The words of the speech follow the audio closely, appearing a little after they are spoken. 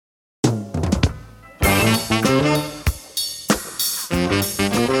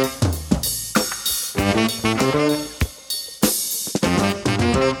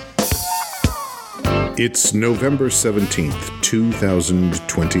It's November 17th,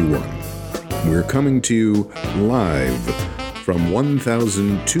 2021. We're coming to you live from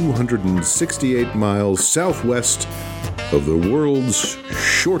 1,268 miles southwest of the world's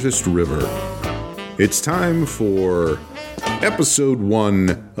shortest river. It's time for episode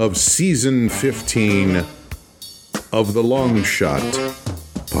 1 of season 15 of the Long Shot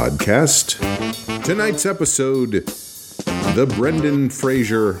podcast. Tonight's episode, the Brendan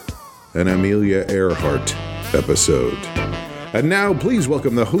Fraser and Amelia Earhart episode. And now, please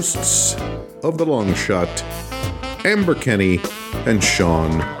welcome the hosts of The Long Shot, Amber Kenny and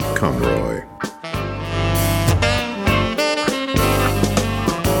Sean Conroy.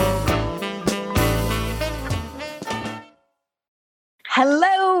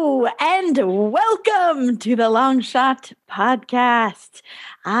 Hello and welcome to The Long Shot podcast.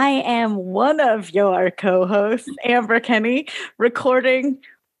 I am one of your co-hosts, Amber Kenny, recording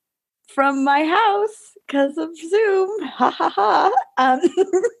from my house because of Zoom. Ha ha ha.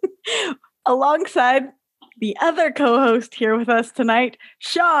 Alongside the other co-host here with us tonight,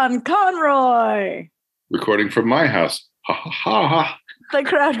 Sean Conroy. Recording from my house. Ha ha ha ha. The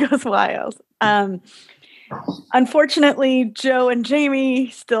crowd goes wild. Unfortunately, Joe and Jamie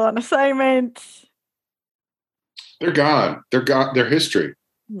still on assignment. They're gone. They're gone. They're history.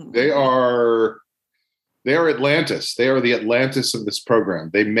 They are Atlantis. They are the Atlantis of this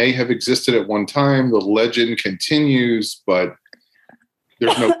program. They may have existed at one time. The legend continues, but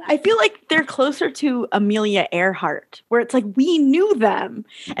there's no. I feel like they're closer to Amelia Earhart, where it's like we knew them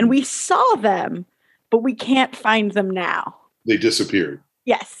and we saw them, but we can't find them now. They disappeared.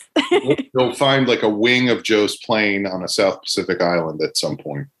 Yes. They'll find like a wing of Joe's plane on a South Pacific island at some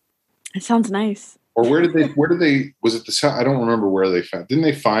point. It sounds nice. Or where did they, was it the South? I don't remember where they found, didn't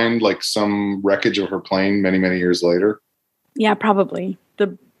they find like some wreckage of her plane many, many years later? Yeah, probably.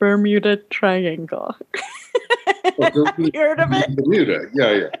 The Bermuda Triangle. Have you heard of it? Bermuda,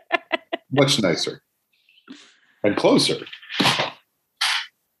 yeah. Much nicer. And closer.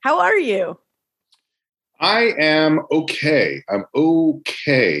 How are you? I am okay. I'm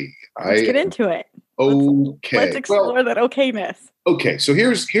okay. Let's get into it. Okay. Let's explore that okayness. Okay, so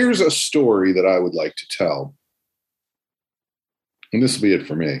here's a story that I would like to tell. And this will be it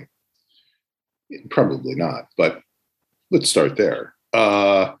for me. Probably not, but let's start there.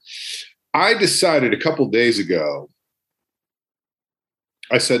 I decided a couple days ago,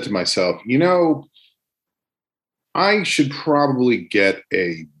 I said to myself, I should probably get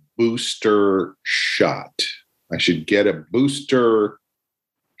a booster shot. I should get a booster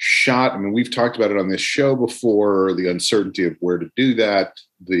shot. I mean, we've talked about it on this show before, the uncertainty of where to do that.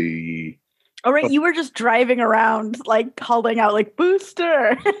 All right, you were just driving around, like, calling out, like,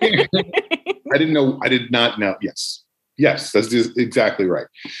 booster. I did not know. Yes, that's just exactly right.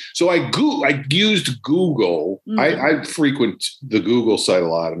 So I used Google. Mm-hmm. I frequent the Google site a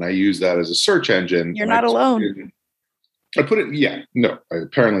lot, and I use that as a search engine. You're not alone. I put it,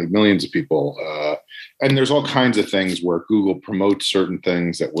 apparently millions of people. And there's all kinds of things where Google promotes certain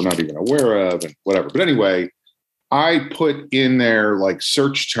things that we're not even aware of and whatever. But anyway, I put in there like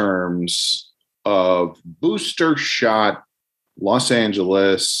search terms of booster shot, Los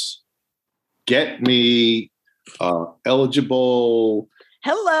Angeles, get me eligible.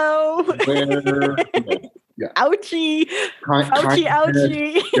 Hello. Where, yeah. Ouchie.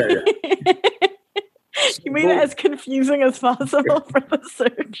 Ouchie. Yeah. You made it as confusing as possible for the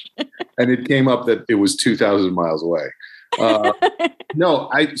search. And it came up that it was 2,000 miles away. It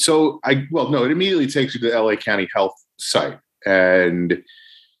immediately takes you to the LA County Health site. And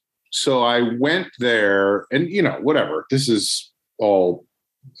so I went there and, whatever, this is all,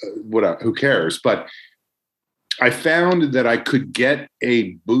 whatever, who cares? But I found that I could get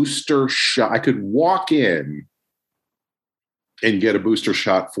a booster shot. I could walk in and get a booster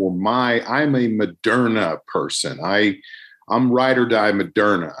shot for I'm a Moderna person. I'm ride or die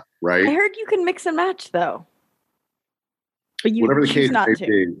Moderna, right? I heard you can mix and match though. But you whatever the case may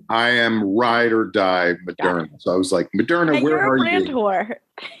be, I am ride or die Moderna. So I was like, Moderna, and where are you? You're a brand whore.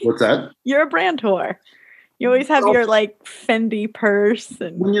 What's that? You're a brand whore. You always have your like Fendi purse.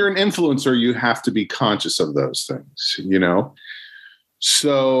 And when you're an influencer, you have to be conscious of those things,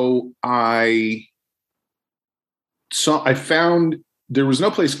 So I found there was no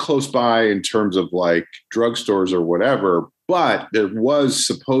place close by in terms of like drugstores or whatever, but there was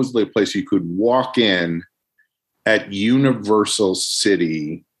supposedly a place you could walk in at Universal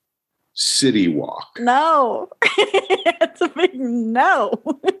City Walk. No, it's a big no.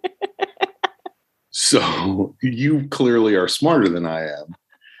 So you clearly are smarter than I am.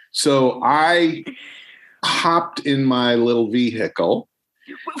 So I hopped in my little vehicle.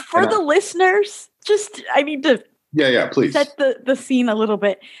 For the listeners, I need to Yeah, please. set the scene a little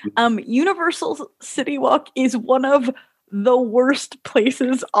bit. Universal City Walk is one of the worst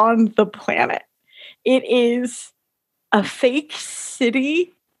places on the planet. It is a fake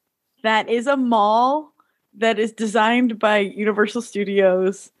city that is a mall that is designed by Universal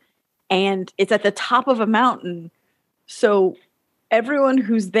Studios, and it's at the top of a mountain. So everyone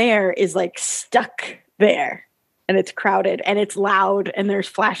who's there is like stuck there, and it's crowded and it's loud and there's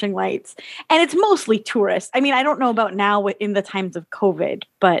flashing lights, and it's mostly tourists. I mean, I don't know about now in the times of COVID,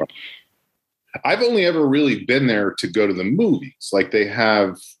 but I've only ever really been there to go to the movies. Like, they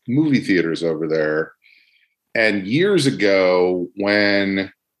have movie theaters over there. And years ago,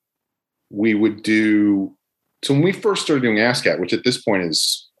 when we would when we first started doing ASCAT, which at this point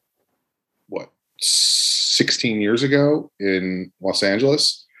is 16 years ago in Los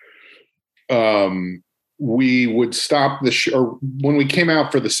Angeles, we would stop the show, or when we came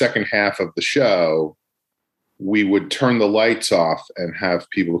out for the second half of the show, we would turn the lights off and have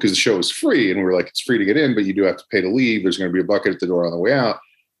people, because the show was free, and we were like, it's free to get in, but you do have to pay to leave. There's going to be a bucket at the door on the way out.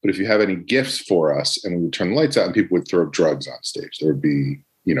 But if you have any gifts for us, and we would turn the lights out, and people would throw drugs on stage. There would be,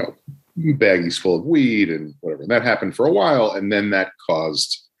 baggies full of weed and whatever. And that happened for a while. And then that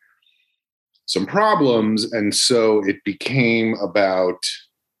caused some problems. And so it became about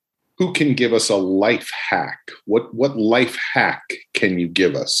who can give us a life hack. What life hack can you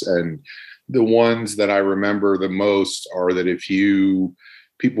give us? And the ones that I remember the most are that if you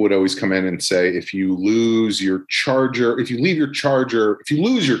lose your charger, if you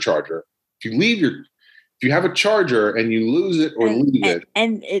have a charger and you lose it or leave it,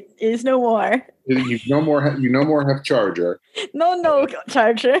 and it is no more, you no more have charger. No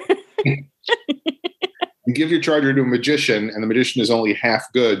charger. You give your charger to a magician, and the magician is only half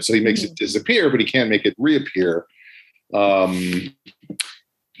good, so he makes it disappear, but he can't make it reappear.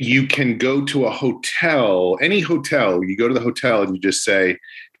 You can go to a hotel, any hotel. You go to the hotel and you just say,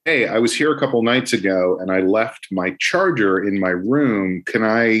 hey, I was here a couple nights ago and I left my charger in my room.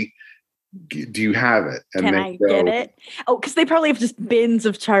 Do you have it? And can I get it? Oh, because they probably have just bins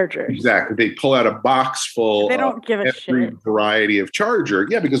of chargers. Exactly. They pull out a box full they don't give a every shit. Variety of charger.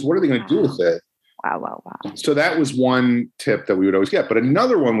 Yeah, because what are they going to do with it? Wow. So that was one tip that we would always get. But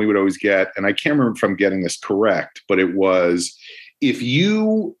another one we would always get, and I can't remember if I'm getting this correct, but it was, if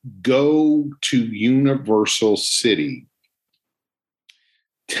you go to Universal City,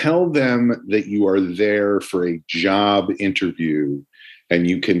 tell them that you are there for a job interview and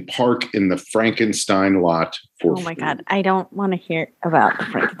you can park in the Frankenstein lot for free. My God, I don't want to hear about the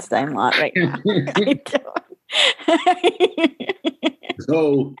Frankenstein lot right now. I don't.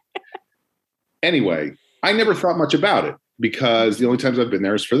 So anyway, I never thought much about it, because the only times I've been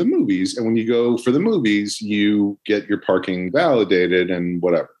there is for the movies. And when you go for the movies, you get your parking validated and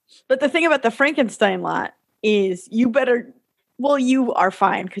whatever. But the thing about the Frankenstein lot is you are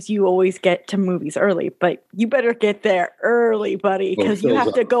fine because you always get to movies early, but you better get there early, buddy, because you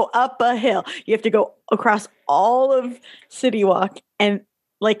have to go up a hill. You have to go across all of City Walk, and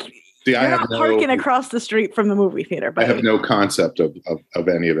you're not parking across the street from the movie theater. Buddy. I have no concept of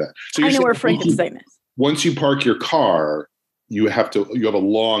any of that. So I know where Frankenstein is. Once you park your car, you have a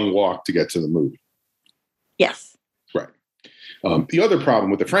long walk to get to the movie. Yes. Right. The other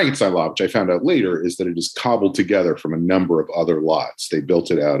problem with the Frankenstein lot, which I found out later, is that it is cobbled together from a number of other lots. They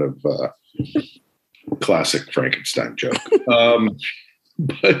built it out of classic Frankenstein joke.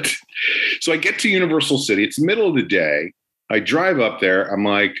 But so I get to Universal City. It's the middle of the day. I drive up there. I'm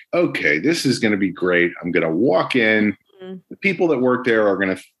like, okay, this is going to be great. I'm going to walk in. Mm-hmm. The people that work there are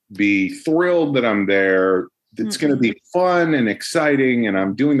going to be thrilled that I'm there. It's going to be fun and exciting, and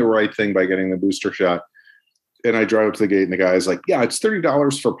I'm doing the right thing by getting the booster shot. And I drive up to the gate, and the guy's like, yeah, it's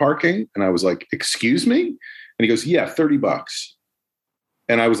 $30 for parking. And I was like, excuse me? And he goes, yeah, $30.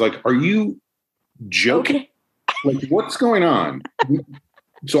 And I was like, are you joking? Okay. What's going on?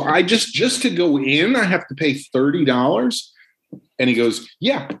 So I just to go in, I have to pay $30. And he goes,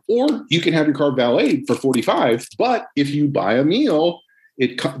 yeah, or you can have your car valeted for $45. But if you buy a meal,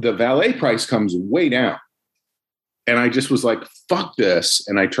 the valet price comes way down. And I just was like, fuck this.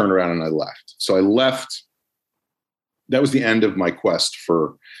 And I turned around and I left. So I left. That was the end of my quest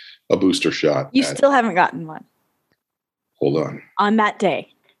for a booster shot. You still haven't gotten one. Hold on. On that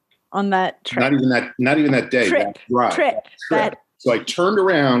day. On that trip. Not even that day. Trip. So I turned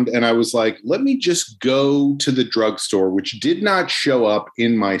around and I was like, let me just go to the drugstore, which did not show up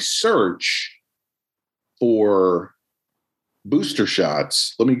in my search for booster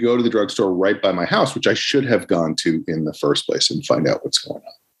shots. Let me go to the drugstore right by my house, which I should have gone to in the first place, and find out what's going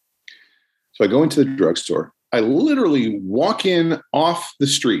on. So I go into the drugstore. I literally walk in off the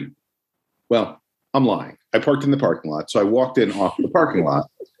street. Well, I'm lying. I parked in the parking lot. So I walked in off the parking lot.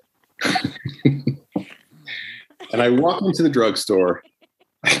 And I walk into the drugstore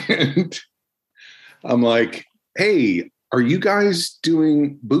and I'm like, hey, are you guys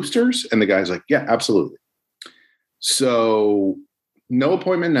doing boosters? And the guy's like, yeah, absolutely. So no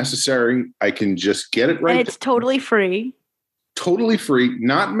appointment necessary. I can just get it right. And it's totally free. Totally free.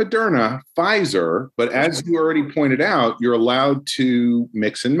 Not Moderna, Pfizer. But as you already pointed out, you're allowed to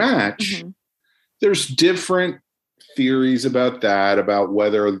mix and match. Mm-hmm. There's different theories about that, about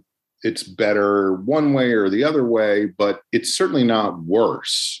whether it's better one way or the other way, but it's certainly not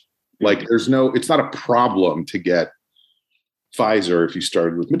worse. Like it's not a problem to get Pfizer if you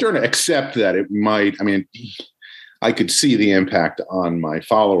started with Moderna, except that it might, I mean, I could see the impact on my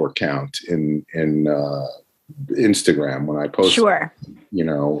follower count in Instagram when I posted, sure.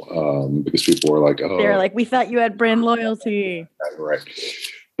 Because people were like, oh, they're like, we thought you had brand loyalty. Right.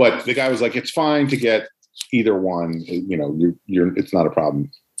 But the guy was like, it's fine to get either one, it's not a problem.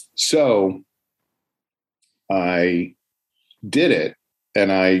 So I did it.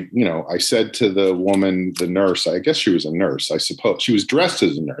 And I said to the woman, the nurse, I guess she was a nurse, I suppose. She was dressed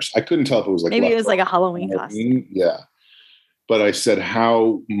as a nurse. I couldn't tell if it was like... Maybe it was like a Halloween costume. Yeah. But I said,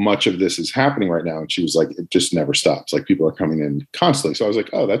 how much of this is happening right now? And she was like, it just never stops. Like people are coming in constantly. So I was like,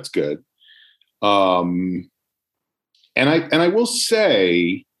 oh, that's good. And I will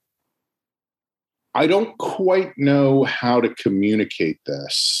say, I don't quite know how to communicate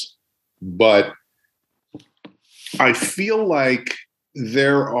this, but I feel like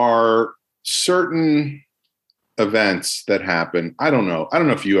there are certain events that happen. I don't know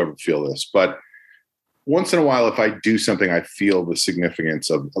if you ever feel this, but once in a while, if I do something, I feel the significance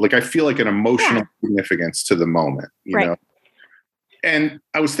of, like, I feel like an emotional significance to the moment, you know? And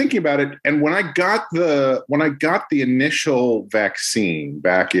I was thinking about it. And when I got the initial vaccine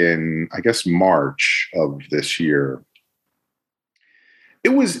back in, I guess, March of this year, it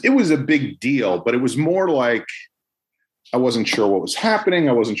was a big deal, but it was more like, I wasn't sure what was happening.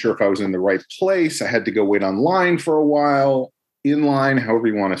 I wasn't sure if I was in the right place. I had to go wait online for a while, in line, however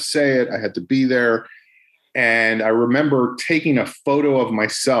you want to say it. I had to be there. And I remember taking a photo of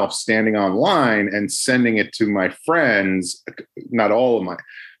myself standing online and sending it to my friends. Not all of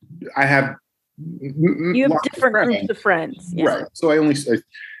I have... You have different groups of friends. Yeah. Right. So I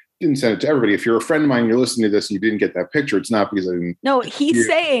didn't send it to everybody. If you're a friend of mine, you're listening to this and you didn't get that picture, it's not because I didn't. No, he's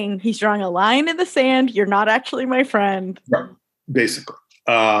saying he's drawing a line in the sand. You're not actually my friend. Right. Basically.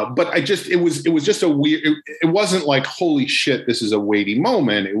 But it was just a weird, it wasn't like, holy shit, this is a weighty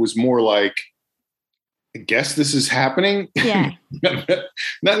moment. It was more like, I guess this is happening. Yeah. Not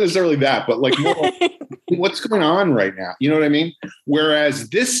necessarily that, but like more like, what's going on right now? You know what I mean?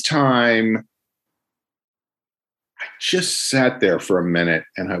 Whereas this time, I just sat there for a minute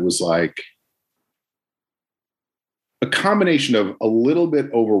and I was like, a combination of a little bit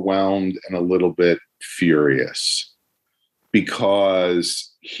overwhelmed and a little bit furious,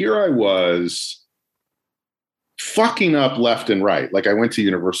 because here I was fucking up left and right. Like I went to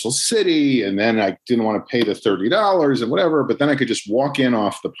Universal City and then I didn't want to pay the $30 and whatever, but then I could just walk in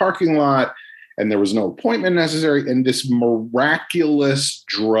off the parking lot and there was no appointment necessary. And this miraculous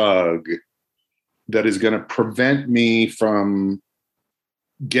drug that is going to prevent me from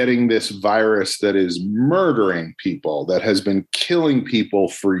getting this virus that is murdering people, that has been killing people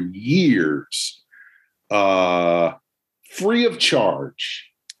for years, free of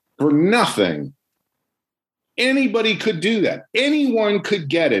charge, for nothing. Anybody could do that. Anyone could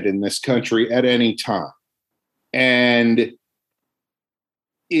get it in this country at any time. And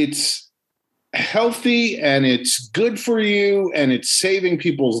it's healthy and it's good for you and it's saving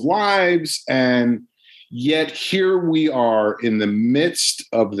people's lives. And yet here we are in the midst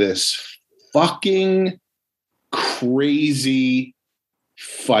of this fucking crazy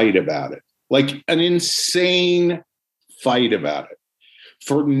fight about it. Like an insane fight about it.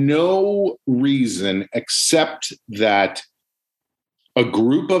 For no reason except that a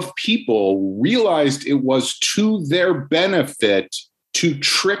group of people realized it was to their benefit to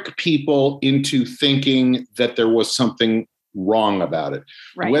trick people into thinking that there was something wrong about it.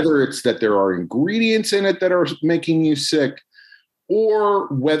 Right. Whether it's that there are ingredients in it that are making you sick, or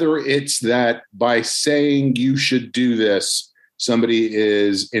whether it's that by saying you should do this, somebody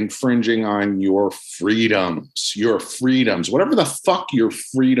is infringing on your freedoms, whatever the fuck your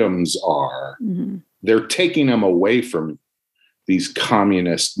freedoms are. Mm-hmm. They're taking them away from you. These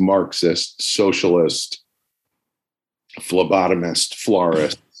communist, Marxist, socialist, phlebotomist,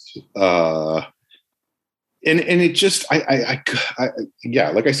 florists. And it just, yeah,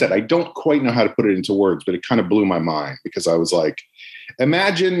 like I said, I don't quite know how to put it into words, but it kind of blew my mind because I was like,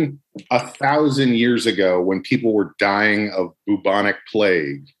 Imagine 1,000 years ago when people were dying of bubonic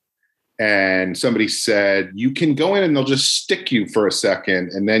plague and somebody said, you can go in and they'll just stick you for a second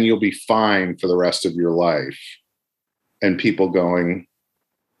and then you'll be fine for the rest of your life. And people going,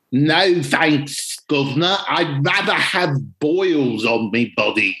 no, thanks, governor. I'd rather have boils on me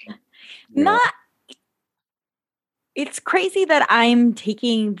body. It's crazy that I'm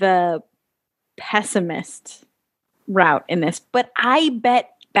taking the pessimist route in this, but I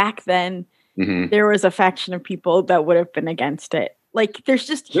bet back then there was a faction of people that would have been against it. Like, there's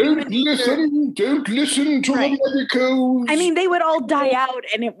just don't listen to the medicals. I mean, they would all die out,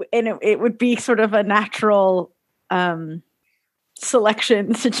 and it would be sort of a natural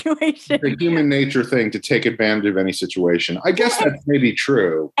selection situation. The human nature thing to take advantage of any situation. I guess that's maybe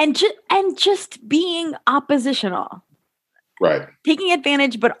true. And just being oppositional. Right. Taking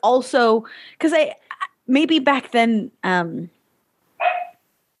advantage, but also because maybe back then, I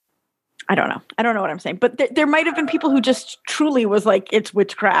don't know. I don't know what I'm saying, but there might have been people who just truly was like, it's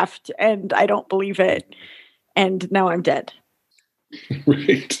witchcraft and I don't believe it. And now I'm dead.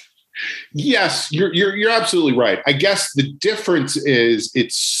 Right. Yes, you're absolutely right. I guess the difference is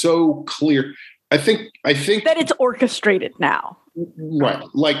it's so clear. I think that it's orchestrated now. Right.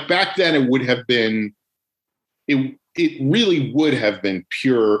 Like back then it would have been, it really would have been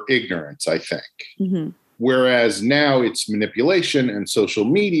pure ignorance, I think. Mm-hmm. Whereas now it's manipulation and social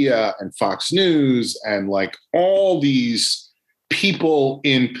media and Fox News and like all these people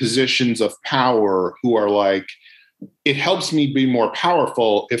in positions of power who are like, it helps me be more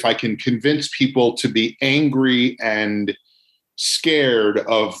powerful if I can convince people to be angry and scared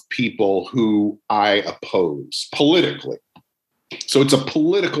of people who I oppose politically. So it's a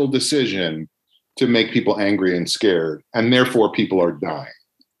political decision to make people angry and scared, and therefore people are dying.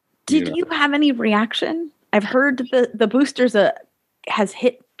 Did you have any reaction? I've heard the boosters has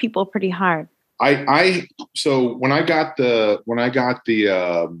hit people pretty hard. So when I got the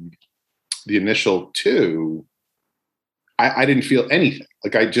initial 2, I didn't feel anything.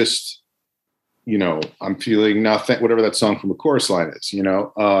 Like I just, I'm feeling nothing, whatever that song from A Chorus Line is,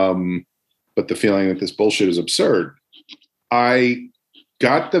 but the feeling that this bullshit is absurd. I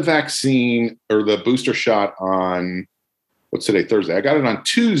got the vaccine or the booster shot on, what's today, Thursday. I got it on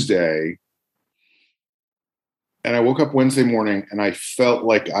Tuesday. And I woke up Wednesday morning and I felt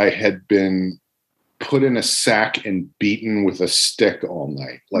like I had been put in a sack and beaten with a stick all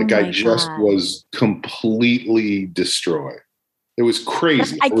night. Like I just was completely destroyed. It was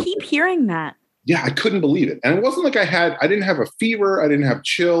crazy. I keep hearing that. Yeah, I couldn't believe it. And it wasn't like I didn't have a fever. I didn't have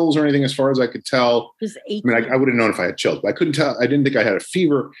chills or anything as far as I could tell. I mean, I would have known if I had chills, but I couldn't tell. I didn't think I had a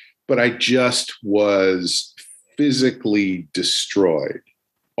fever, but I just was physically destroyed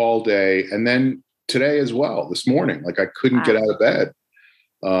all day. And then today as well, this morning, like I couldn't get out of bed.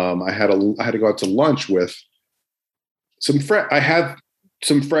 I had to go out to lunch with some friends. I had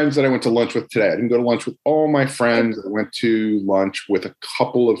some friends that I went to lunch with today. I didn't go to lunch with all my friends. I went to lunch with a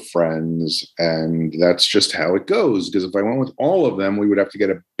couple of friends, and that's just how it goes. Because if I went with all of them, we would have to get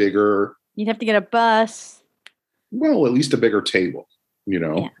a bigger. You'd have to get a bus. Well, at least a bigger table,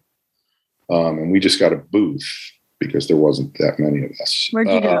 Yeah. And we just got a booth because there wasn't that many of us. Where'd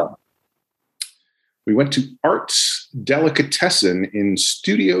you go? We went to Arts Delicatessen in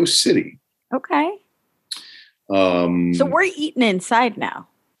Studio City. Okay. So we're eating inside now.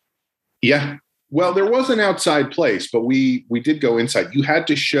 Yeah. Well, there was an outside place, but we did go inside. You had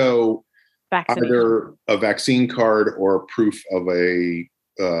to show either a vaccine card or proof of a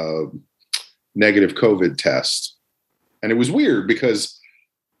negative COVID test. And it was weird because,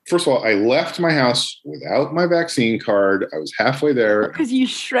 first of all, I left my house without my vaccine card. I was halfway there. Because you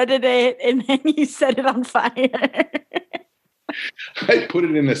shredded it and then you set it on fire. I put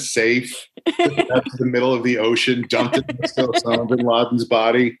it in a safe out to the middle of the ocean, dumped it next to Osama bin Laden's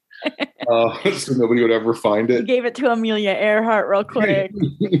body so nobody would ever find it. You gave it to Amelia Earhart real quick.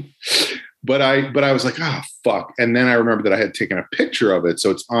 But I was like, oh, fuck. And then I remembered that I had taken a picture of it.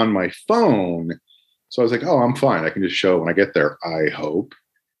 So it's on my phone. So I was like, oh, I'm fine. I can just show it when I get there, I hope.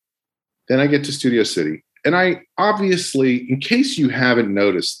 Then I get to Studio City. And I obviously, in case you haven't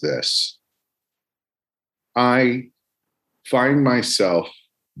noticed this, I find myself,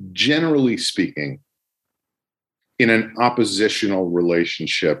 generally speaking, in an oppositional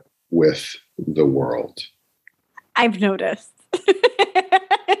relationship with the world. I've noticed.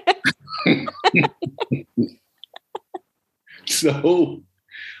 So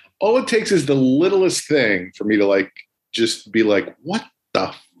all it takes is the littlest thing for me to just be like, what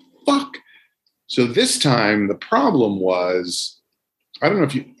the fuck? So this time the problem was, I don't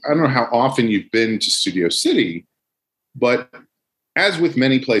know how often you've been to Studio City, but as with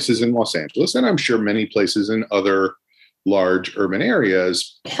many places in Los Angeles, and I'm sure many places in other large urban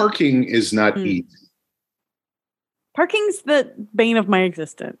areas, parking is not easy. Parking's the bane of my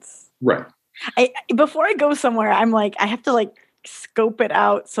existence. Right. Before I go somewhere, I'm like, I have to like scope it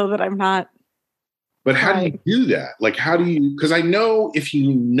out so that I'm not. But how do you do that? Like, how do you, because I know if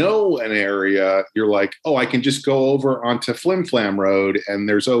you know an area, you're like, oh, I can just go over onto Flim Flam Road and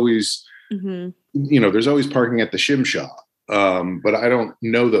there's always, there's always parking at the Shim Shop. But I don't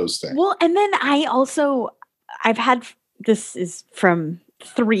know those things. Well, and then I've had, this is from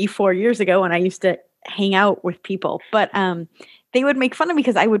 3-4 years ago when I used to hang out with people, but they would make fun of me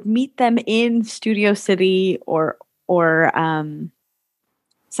because I would meet them in Studio City or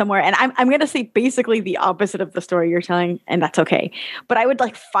somewhere. And I'm going to say basically the opposite of the story you're telling, and that's okay. But I would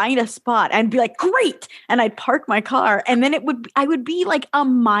like find a spot and be like, great. And I'd park my car. And then I would be like a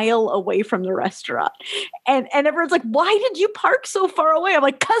mile away from the restaurant. And everyone's like, why did you park so far away? I'm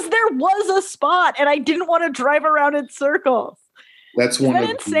like, because there was a spot and I didn't want to drive around in circles. That's one Is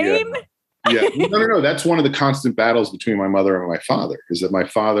that insane? Yeah. No. That's one of the constant battles between my mother and my father, is that my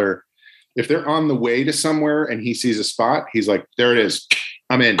father, if they're on the way to somewhere and he sees a spot, he's like, there it is.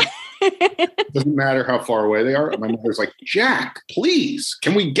 I'm in. Doesn't matter how far away they are. My mother's like, Jack, please,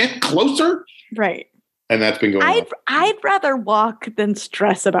 can we get closer? Right. And that's been going on. I'd rather walk than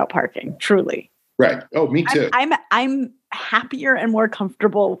stress about parking, truly. Right. Oh, me too. I'm happier and more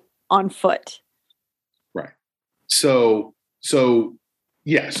comfortable on foot. Right. So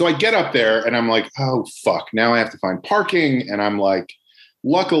yeah. So I get up there and I'm like, oh, fuck. Now I have to find parking. And I'm like,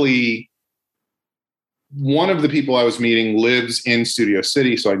 luckily, one of the people I was meeting lives in Studio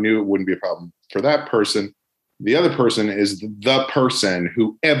City, so I knew it wouldn't be a problem for that person. The other person is the person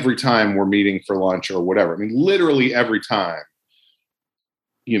who every time we're meeting for lunch or whatever, I mean, literally every time,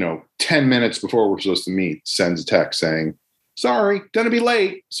 10 minutes before we're supposed to meet, sends a text saying, sorry, gonna be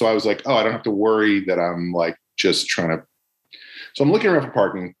late. So I was like, oh, I don't have to worry that I'm like just trying to. So I'm looking around for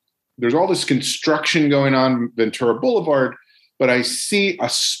parking. There's all this construction going on Ventura Boulevard, but I see a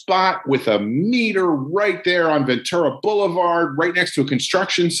spot with a meter right there on Ventura Boulevard, right next to a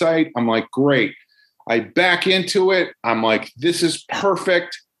construction site. I'm like, great. I back into it. I'm like, this is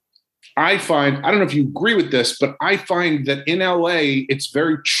perfect. I don't know if you agree with this, but I find that in LA, it's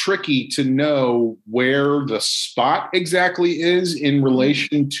very tricky to know where the spot exactly is in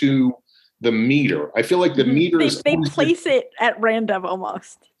relation to the meter. I feel like the meter they place it at random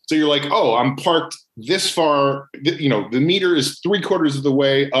almost. So you're like, oh, I'm parked this far. The meter is 3/4 of the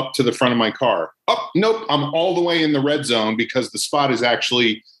way up to the front of my car. Oh, nope, I'm all the way in the red zone because the spot is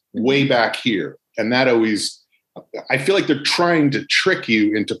actually way back here. And that always, I feel like they're trying to trick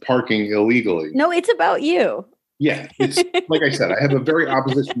you into parking illegally. No, it's about you. Yeah, it's like I said, I have a very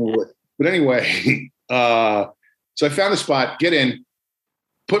oppositional way. But anyway, so I found a spot, get in,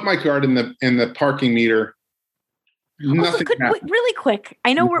 put my card in the parking meter. Also, really quick.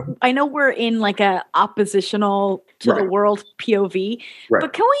 I know we're in like a oppositional to the world POV,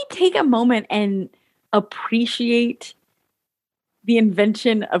 but can we take a moment and appreciate the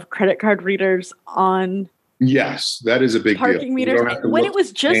invention of credit card readers on? Yes, that is a big parking deal. meters. When it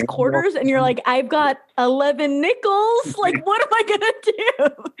was just quarters, and you're like, I've got 11 nickels. Like, what am I gonna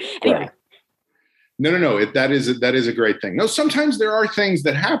do? Anyway. Right. No. That is a great thing. No, sometimes there are things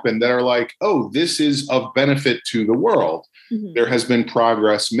that happen that are like, oh, this is of benefit to the world. Mm-hmm. There has been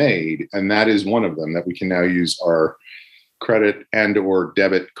progress made, and that is one of them, that we can now use our credit and or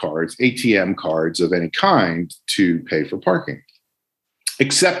debit cards, ATM cards of any kind, to pay for parking.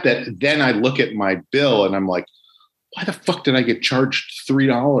 Except that then I look at my bill and I'm like, why the fuck did I get charged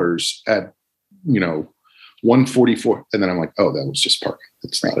 $3 at $144? And then I'm like, oh, that was just parking.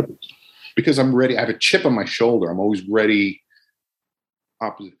 It's not because I'm ready. I have a chip on my shoulder. I'm always ready.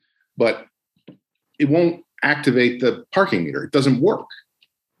 Opposite, but it won't activate the parking meter. It doesn't work.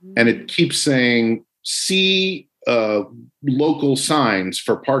 And it keeps saying, see local signs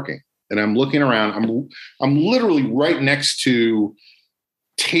for parking. And I'm looking around. I'm literally right next to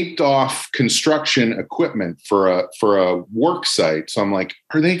taped off construction equipment for a work site. So I'm like,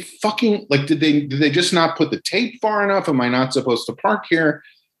 are they fucking like, did they just not put the tape far enough? Am I not supposed to park here?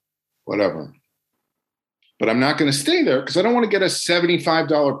 Whatever. But I'm not going to stay there because I don't want to get a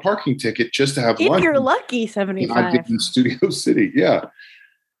 $75 parking ticket just to have lunch. If you're lucky, 75. In Studio City. Yeah.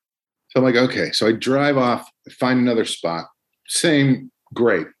 So I'm like, okay. So I drive off, find another spot. Same,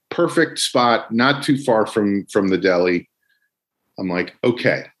 great. Perfect spot, not too far from the deli. I'm like,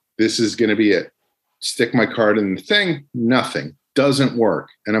 okay, this is going to be it. Stick my card in the thing. Nothing. Doesn't work.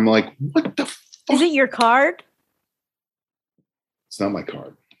 And I'm like, what the fuck? Is it your card? It's not my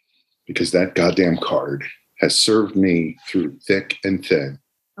card. Because that goddamn card has served me through thick and thin.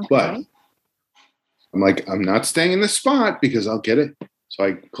 Okay. But I'm like, I'm not staying in this spot because I'll get it. So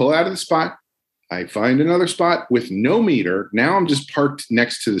I pull out of the spot. I find another spot with no meter. Now I'm just parked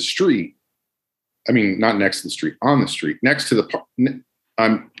next to the street. I mean, not next to the street, on the street, next to the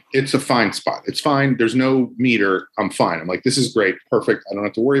it's a fine spot. It's fine. There's no meter. I'm fine. I'm like, this is great. Perfect. I don't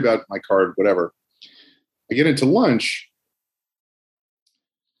have to worry about my card, whatever. I get into lunch,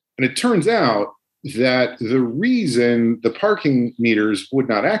 and it turns out that the reason the parking meters would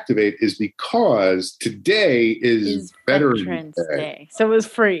not activate is because today is Veterans Day. So it was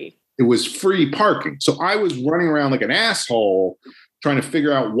free. It was free parking. So I was running around like an asshole trying to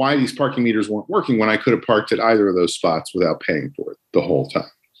figure out why these parking meters weren't working when I could have parked at either of those spots without paying for it the whole time,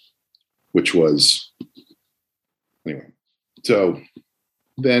 which was, anyway. So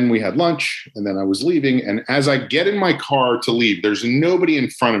then we had lunch, and then I was leaving. And as I get in my car to leave, there's nobody in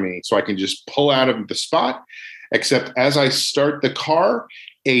front of me, so I can just pull out of the spot, except as I start the car,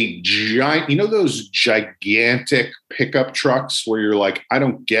 a giant, you know, those gigantic pickup trucks where you're like, I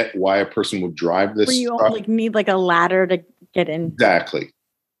don't get why a person would drive this. Where you like need like a ladder to get in. Exactly.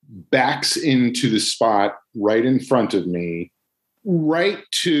 Backs into the spot right in front of me, right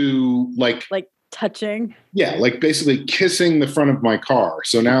to like touching. Yeah, like basically kissing the front of my car.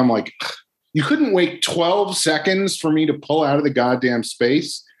 So now I'm like, you couldn't wait 12 seconds for me to pull out of the goddamn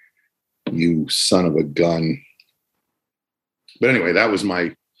space? You son of a gun. But anyway, that was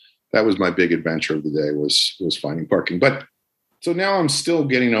my big adventure of the day was finding parking. But so now I'm still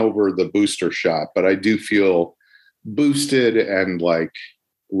getting over the booster shot, but I do feel boosted and like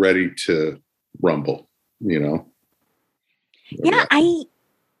ready to rumble, you know? Yeah,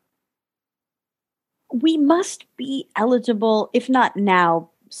 we must be eligible, if not now,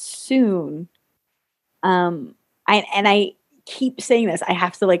 soon. I keep saying this. I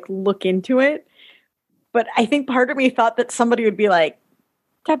have to like look into it. But I think part of me thought that somebody would be like,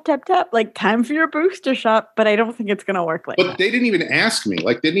 tap, tap, tap, like time for your booster shot. But I don't think it's going to work like that. But they didn't even ask me.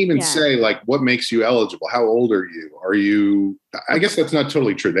 Like, they didn't even say, like, what makes you eligible? How old are you? Are you? I guess that's not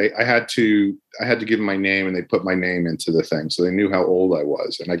totally true. I had to give them my name, and they put my name into the thing. So they knew how old I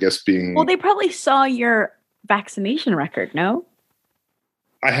was. And I guess well, they probably saw your vaccination record, no?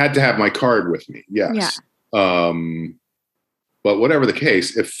 I had to have my card with me. Yes. Yeah. But whatever the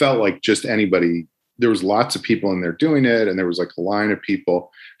case, it felt like just anybody. There was lots of people in there doing it, and there was like a line of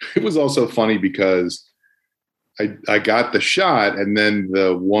people. It was also funny because I got the shot, and then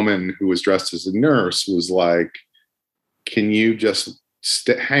the woman who was dressed as a nurse was like, can you just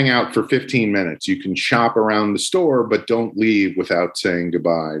hang out for 15 minutes? You can shop around the store, but don't leave without saying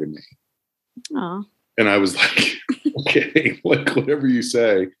goodbye to me. Aww. And I was like, okay, like whatever you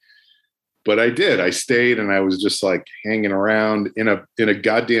say. But I did. I stayed, and I was just like hanging around in a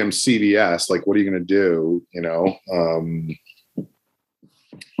goddamn CVS. Like, what are you going to do? You know?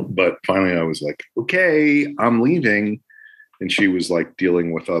 But finally I was like, okay, I'm leaving. And she was like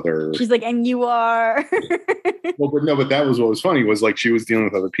dealing with other. She's like, and you are. But that was what was funny was like she was dealing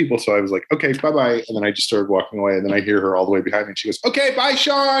with other people. So I was like, okay, bye-bye. And then I just started walking away. And then I hear her all the way behind me. And she goes, okay, bye,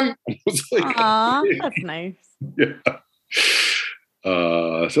 Sean. I was like, aw, that's nice. Yeah.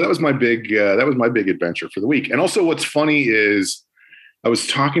 So that was my big adventure for the week. And also what's funny is I was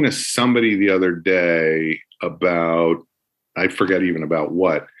talking to somebody the other day about, I forget even about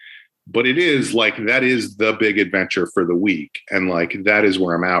what, but it is like, that is the big adventure for the week. And like, that is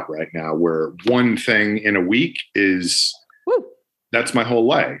where I'm at right now, where one thing in a week is, that's my whole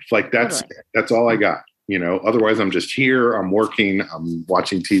life. Like that's all I got, you know, otherwise I'm just here, I'm working, I'm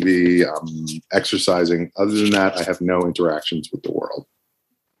watching TV, I'm exercising. Other than that, I have no interactions with the world.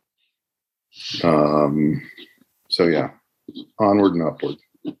 So yeah, onward and upward.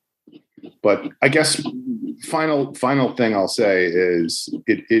 But I guess final thing I'll say is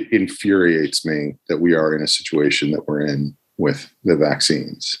it infuriates me that we are in a situation that we're in with the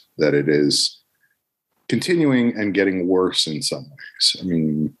vaccines, that it is continuing and getting worse in some ways. I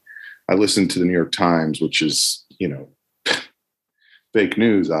mean, I listened to the New York Times, which is, you know, fake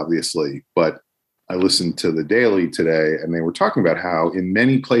news, obviously, but I listened to the Daily today, and they were talking about how in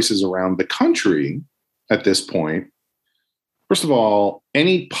many places around the country at this point, first of all,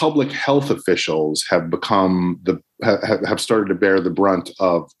 any public health officials have become have started to bear the brunt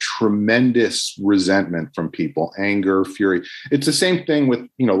of tremendous resentment from people, anger, fury. It's the same thing with,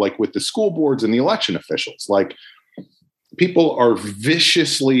 you know, like with the school boards and the election officials. Like, people are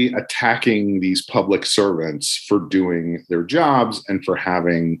viciously attacking these public servants for doing their jobs and for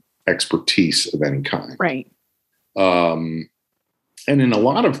having expertise of any kind. Right. And in a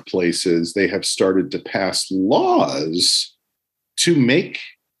lot of places, they have started to pass laws to make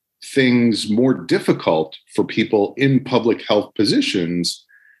things more difficult for people in public health positions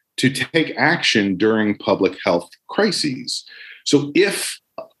to take action during public health crises. So if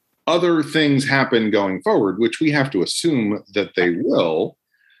other things happen going forward, which we have to assume that they will,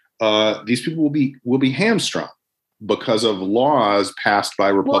 these people will be hamstrung because of laws passed by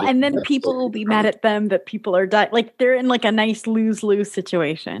Republicans. Well, and then people will be mad at them that people are dying. Like they're in like a nice lose-lose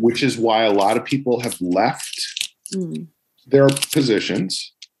situation. Which is why a lot of people have left their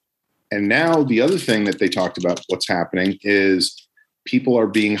positions. And now the other thing that they talked about what's happening is people are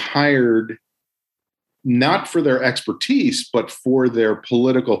being hired not for their expertise, but for their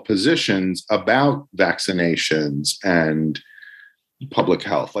political positions about vaccinations and public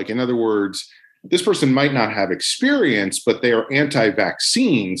health. Like, in other words, this person might not have experience, but they are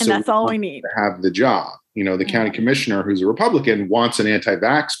anti-vaccine. And that's all we need to have the job. You know, the county commissioner, who's a Republican, wants an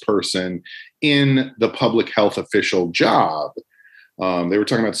anti-vax person in the public health official job. They were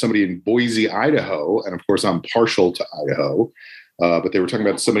talking about somebody in Boise, Idaho. And of course, I'm partial to Idaho. But they were talking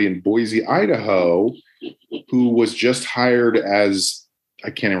about somebody in Boise, Idaho, who was just hired as,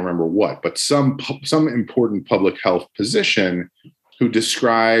 I can't even remember what, but some important public health position, who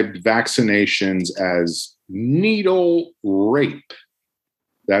described vaccinations as needle rape.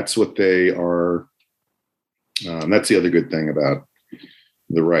 That's what they are. That's the other good thing about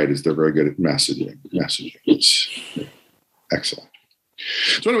the right, is they're very good at messaging. It's excellent.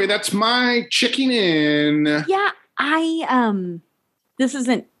 So anyway, that's my checking in. Yeah, this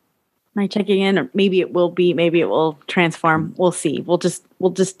isn't my checking in, or maybe it will be, maybe it will transform. We'll see. We'll just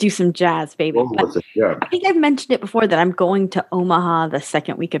do some jazz, baby. Yeah. I think I've mentioned it before that I'm going to Omaha the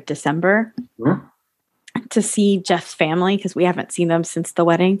second week of December to see Jeff's family, because we haven't seen them since the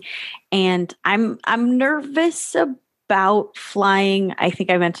wedding. And I'm nervous about flying. I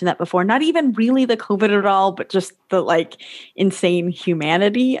think I mentioned that before. Not even really the COVID at all, but just the like insane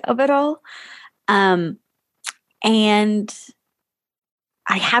humanity of it all. And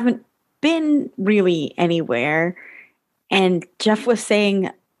I haven't been really anywhere. And Jeff was saying,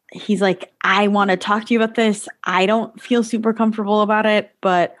 he's like, I want to talk to you about this. I don't feel super comfortable about it,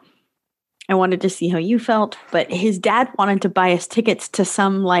 but I wanted to see how you felt. But his dad wanted to buy us tickets to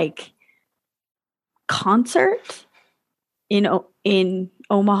some like concert in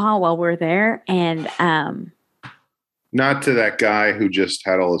Omaha while we're there. And not to that guy who just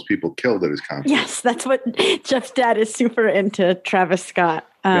had all his people killed at his concert. Yes, that's what Jeff's dad is super into, Travis Scott.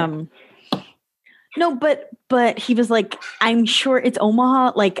 No, but he was like, I'm sure it's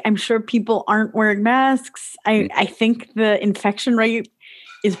Omaha. Like, I'm sure people aren't wearing masks. I think the infection rate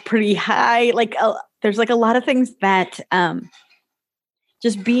is pretty high. Like, there's like a lot of things that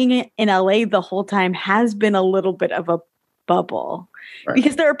just being in LA the whole time has been a little bit of a bubble. Right.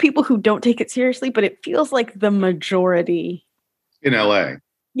 Because there are people who don't take it seriously, but it feels like the majority in LA.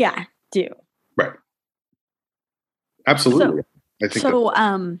 Yeah, do. Right. Absolutely. So, I think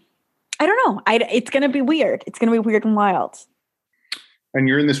I don't know. It's going to be weird. It's going to be weird and wild. And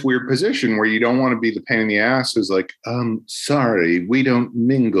you're in this weird position where you don't want to be the pain in the ass who's like, sorry, we don't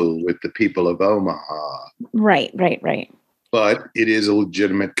mingle with the people of Omaha. Right. But it is a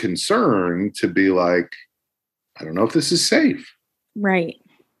legitimate concern to be like, I don't know if this is safe. Right.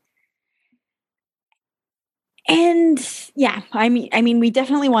 And yeah, I mean, we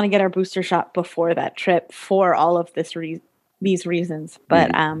definitely want to get our booster shot before that trip for all of these reasons.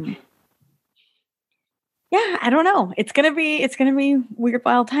 But yeah, I don't know. It's gonna be weird,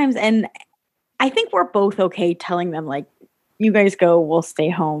 wild times, and I think we're both okay telling them like, you guys go, we'll stay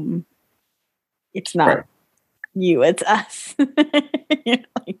home. It's not you, it's us.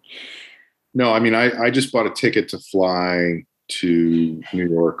 No, I mean, I just bought a ticket to fly to New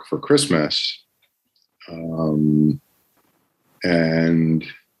York for Christmas. And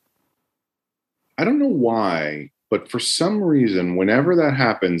I don't know why, but for some reason, whenever that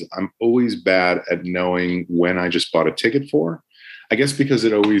happens, I'm always bad at knowing when I just bought a ticket for. I guess because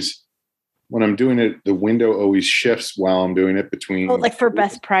it always, when I'm doing it, the window always shifts while I'm doing it between. Oh, like for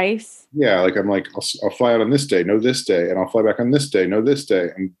best price? Yeah, like I'm like, I'll fly out on this day, no this day, and I'll fly back on this day, no this day,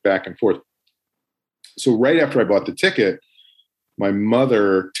 and back and forth. So right after I bought the ticket, my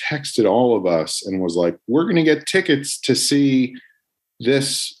mother texted all of us and was like, we're going to get tickets to see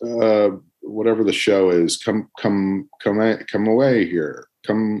this, whatever the show is. Come away here.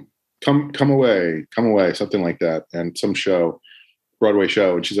 Come away. Something like that. And some show, Broadway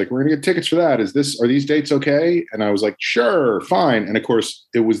show. And she's like, we're going to get tickets for that. Are these dates okay? And I was like, sure, fine. And of course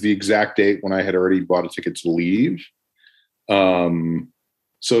it was the exact date when I had already bought a ticket to leave.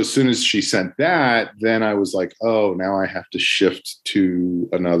 So as soon as she sent that, then I was like, oh, now I have to shift to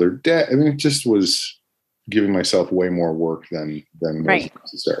another day. I mean, it just was giving myself way more work than was Right.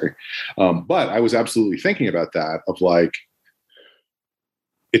 necessary. But I was absolutely thinking about that of like,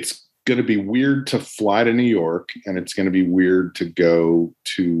 it's going to be weird to fly to New York, and it's going to be weird to go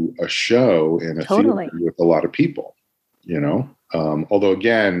to a show in a Totally. theater with a lot of people, although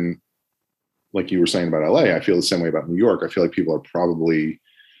again, like you were saying about LA, I feel the same way about New York. I feel like people are probably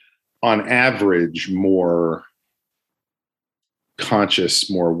on average more conscious,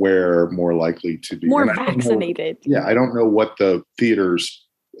 more aware, more likely to be more vaccinated. I don't know what the theater's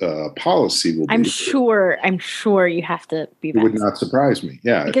policy will be. I'm sure you have to be vaccinated. It would not surprise me.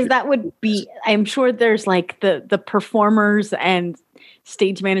 Yeah. Because that would be, I'm sure there's like the performers and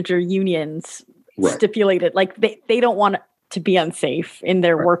stage manager unions stipulated, like they don't want to be unsafe in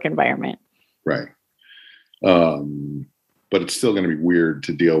their work environment. Right. But it's still going to be weird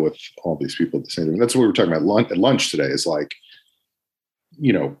to deal with all these people at the same time. That's what we were talking about at lunch today is like,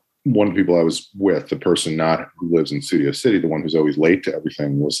 one of the people I was with, the person who lives in Studio City, the one who's always late to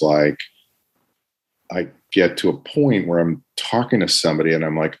everything, was like, I get to a point where I'm talking to somebody and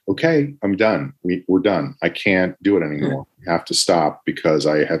I'm like, okay, I'm done. We're done. I can't do it anymore. I have to stop because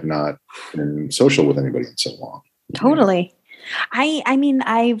I have not been social with anybody in so long. Totally. I mean,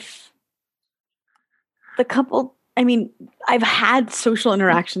 I've had social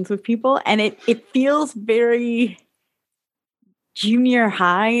interactions with people, and it feels very junior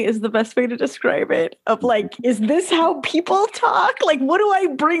high is the best way to describe it, of like, is this how people talk? Like, what do I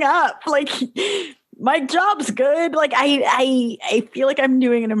bring up? Like, my job's good. Like, I feel like I'm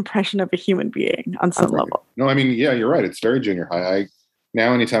doing an impression of a human being on some level. No, I mean, yeah, you're right. It's very junior high.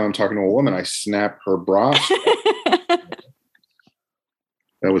 Now, anytime I'm talking to a woman, I snap her bra.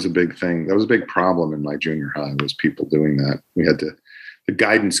 That was a big thing. That was a big problem in my junior high, was people doing that. The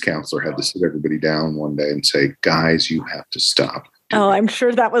guidance counselor had to sit everybody down one day and say, guys, you have to stop. Oh, I'm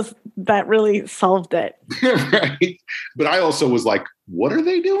sure that really solved it. Right. But I also was like, what are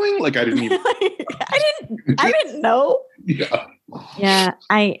they doing? Like, I didn't even. I didn't know. Yeah. Yeah.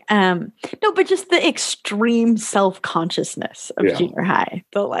 No, but just the extreme self-consciousness of junior high.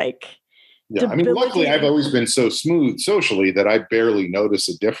 The like. Yeah. I mean, luckily I've always been so smooth socially that I barely notice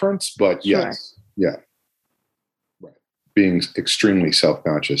a difference, but yes. Yeah. Being extremely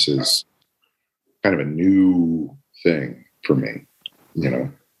self-conscious is kind of a new thing for me,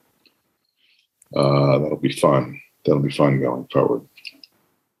 that'll be fun. That'll be fun going forward.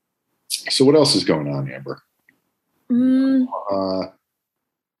 So what else is going on, Amber? Are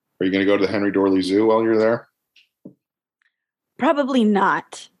you going to go to the Henry Dorley Zoo while you're there? Probably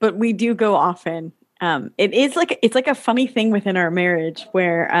not, but we do go often. It's like a funny thing within our marriage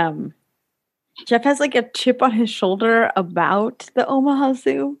where, Jeff has like a chip on his shoulder about the Omaha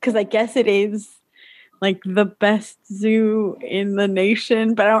Zoo, because I guess it is like the best zoo in the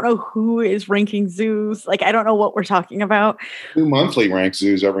nation, but I don't know who is ranking zoos. Like, I don't know what we're talking about. New Monthly ranks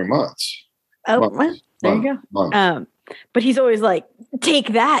zoos every month. Oh, there you go. But he's always like,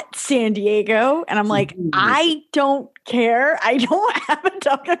 take that, San Diego. And I'm like, I don't care. I don't have a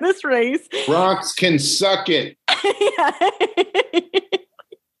dog in this race. Bronx can suck it.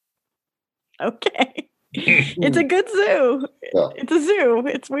 Okay. It's a good zoo. Yeah. It's a zoo.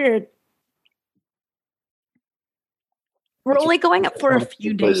 It's weird. We're only going up for a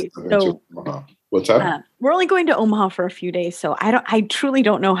few days. So what's that? We're only going to Omaha for a few days. So I truly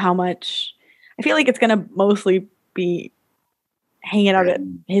don't know how much. I feel like it's going to mostly be hanging out at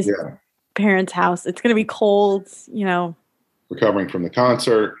his parents' house. It's going to be cold, Recovering from the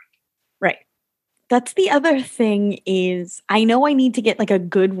concert. Right. That's the other thing is I know I need to get like a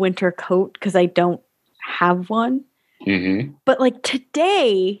good winter coat because I don't have one. Mm-hmm. But like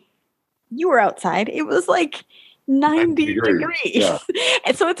today, you were outside. It was like 90 degrees. Yeah.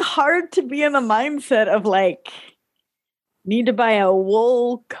 And so it's hard to be in the mindset of like, need to buy a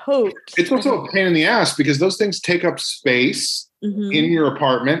wool coat. It's also a pain in the ass because those things take up space in your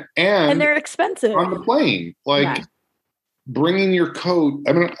apartment and they're expensive on the plane. Like bringing your coat.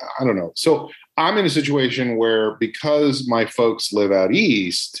 I mean, I don't know. So I'm in a situation where because my folks live out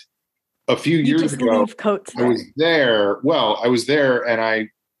east, a few years ago, I was there. Well, I was there and I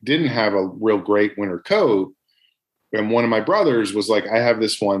didn't have a real great winter coat. And one of my brothers was like, I have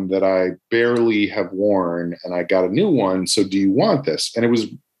this one that I barely have worn and I got a new one. So do you want this? And it was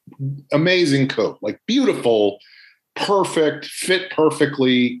amazing coat, like beautiful, perfect, fit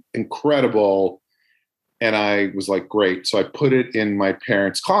perfectly, incredible. And I was like, great. So I put it in my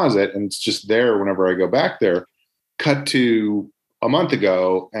parents' closet and it's just there whenever I go back there. Cut to a month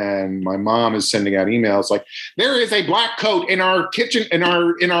ago, and my mom is sending out emails like, there is a black coat in our kitchen, in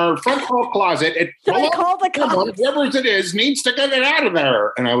our front hall closet. Should I call the cops? Whoever it is needs to get it out of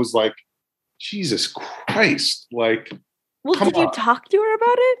there. And I was like, Jesus Christ. Like, well, did you talk to her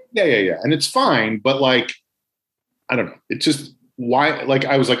about it? Yeah. And it's fine. But like, I don't know. It's just why, like,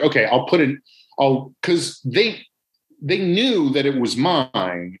 I was like, okay, because they knew that it was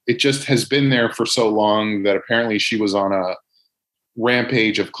mine. It just has been there for so long that apparently she was on a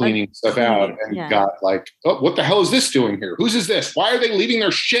rampage of cleaning stuff out and got like, oh, what the hell is this doing here? Whose is this? Why are they leaving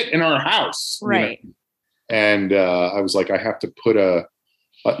their shit in our house? Right. You know? And I was like, I have to put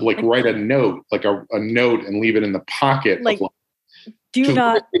write a note, like a note and leave it in the pocket. Like, do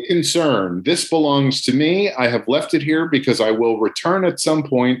not be concerned. This belongs to me. I have left it here because I will return at some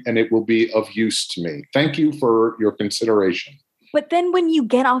point and it will be of use to me. Thank you for your consideration. But then when you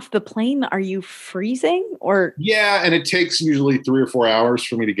get off the plane, are you freezing or? Yeah. And it takes usually 3 or 4 hours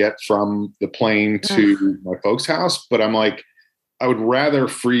for me to get from the plane to my folks' house. But I'm like, I would rather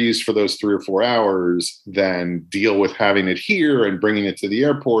freeze for those 3 or 4 hours than deal with having it here and bringing it to the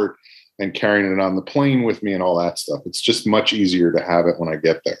airport and carrying it on the plane with me and all that stuff. It's just much easier to have it when I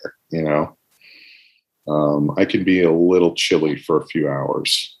get there, you know? I can be a little chilly for a few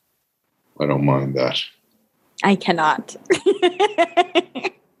hours. I don't mind that. I cannot.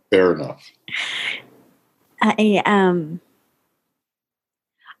 Fair enough. I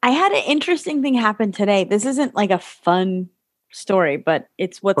had an interesting thing happen today. This isn't like a fun story, but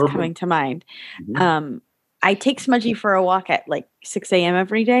it's what's coming to mind. Mm-hmm. I take Smudgy for a walk at like 6 a.m.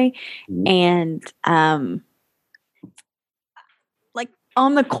 every day. Mm-hmm. And like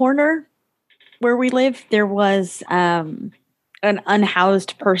on the corner where we live, there was an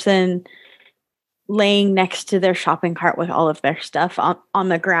unhoused person laying next to their shopping cart with all of their stuff on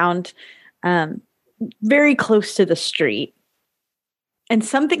the ground, very close to the street. And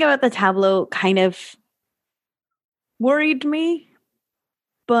something about the tableau kind of worried me,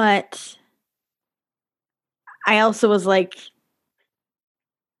 but I also was like,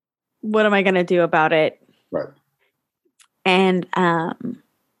 what am I going to do about it? Right. And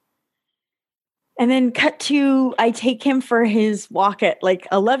then cut to, I take him for his walk at like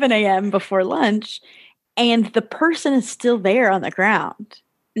 11 a.m. before lunch, and the person is still there on the ground.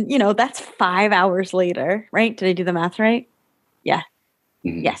 You know, that's 5 hours later, right? Did I do the math right? Yeah.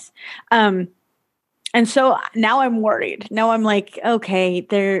 Mm-hmm. Yes. And so now I'm worried. Now I'm like, okay,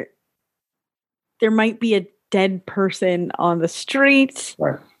 there might be a dead person on the street.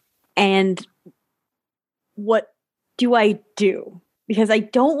 Right. And what do I do? Because I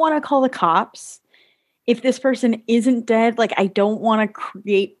don't want to call the cops. If this person isn't dead, like I don't want to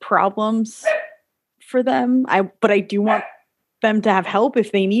create problems for them. But I do want them to have help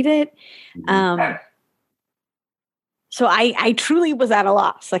if they need it. So I truly was at a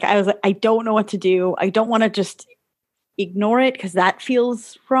loss. Like I was like, I don't know what to do. I don't want to just ignore it because that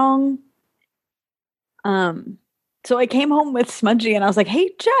feels wrong. So I came home with Smudgy and I was like, hey,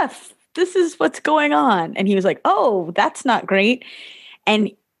 Jeff, this is what's going on. And he was like, oh, that's not great.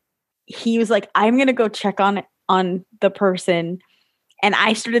 And he was like, I'm going to go check on the person. And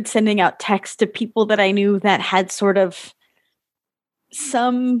I started sending out texts to people that I knew that had sort of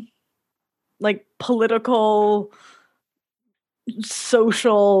some like political,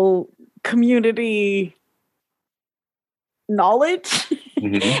 social, community knowledge.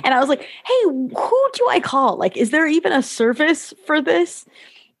 Mm-hmm. And I was like, hey, who do I call? Like, is there even a service for this?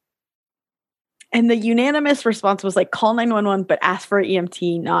 And the unanimous response was like, call 911, but ask for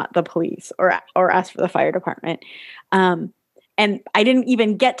EMT, not the police, or ask for the fire department. And I didn't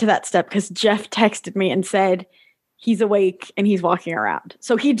even get to that step because Jeff texted me and said he's awake and he's walking around.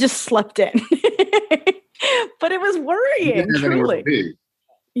 So he just slept in. But it was worrying, truly.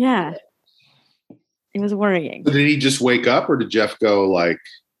 Yeah. It was worrying. So did he just wake up or did Jeff go like...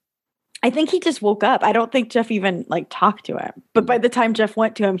 I think he just woke up. I don't think Jeff even like talked to him. But by the time Jeff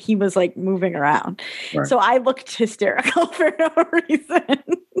went to him, he was like moving around. Right. So I looked hysterical for no reason.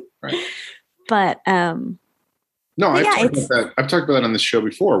 Right. But no, I've talked about that on this show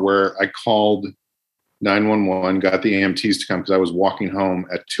before where I called 911, got the EMTs to come because I was walking home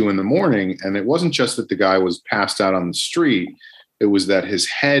at 2 a.m. And it wasn't just that the guy was passed out on the street. It was that his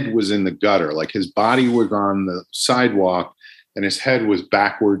head was in the gutter. Like his body was on the sidewalk and his head was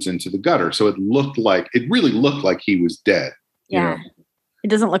backwards into the gutter. So it really looked like he was dead. Yeah. You know? It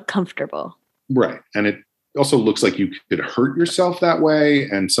doesn't look comfortable. Right. And it also looks like you could hurt yourself that way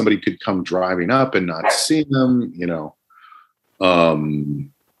and somebody could come driving up and not see them, you know.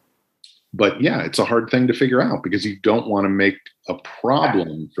 But yeah, it's a hard thing to figure out because you don't want to make a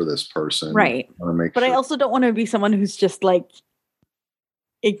problem for this person. Right. But I also don't want to be someone who's just like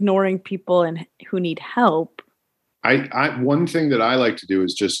ignoring people and who need help. One thing that I like to do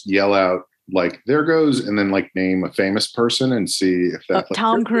is just yell out like there goes, and then like name a famous person and see if that like,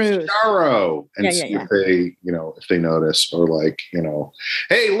 Tom Cruise, Charo, and see if they, if they notice, or like,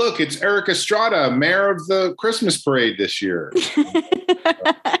 hey, look, it's Eric Estrada, mayor of the Christmas parade this year.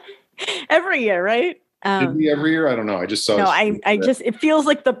 Every year, right? Did he every year? I don't know. I just saw. No, it feels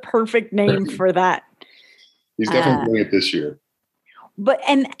like the perfect name for that. He's definitely doing it this year.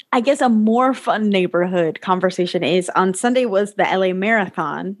 And I guess a more fun neighborhood conversation is on Sunday was the LA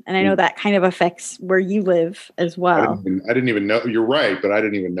Marathon. And I know that kind of affects where you live as well. I didn't even know. You're right, but I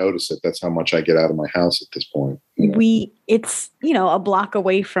didn't even notice it. That's how much I get out of my house at this point. It's, a block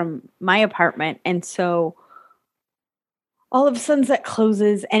away from my apartment. And so all of Sunset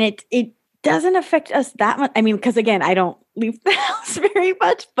closes, and it doesn't affect us that much. I mean, because again, I don't leave the house very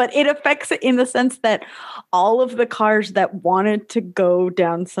much, but it affects it in the sense that all of the cars that wanted to go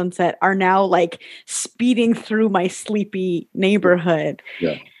down Sunset are now like speeding through my sleepy neighborhood,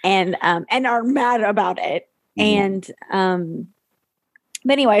 and are mad about it. Mm-hmm. And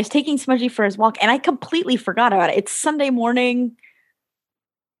but anyway, I was taking Smudgy for his walk, and I completely forgot about it. It's Sunday morning.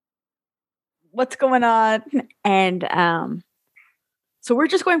 What's going on? And so we're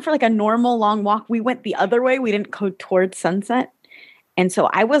just going for like a normal long walk. We went the other way. We didn't go towards Sunset. And so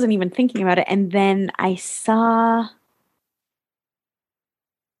I wasn't even thinking about it. And then I saw,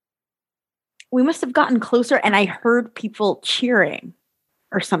 we must have gotten closer, and I heard people cheering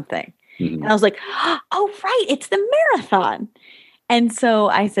or something. Mm-hmm. And I was like, oh, right, it's the marathon. And so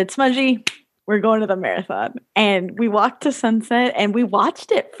I said, Smudgy, we're going to the marathon. And we walked to Sunset, and we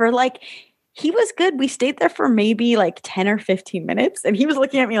watched it for like, he was good. We stayed there for maybe like 10 or 15 minutes. And he was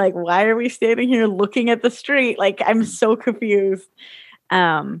looking at me like, why are we standing here looking at the street? Like, I'm so confused.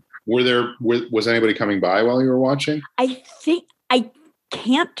 Was anybody coming by while you were watching? I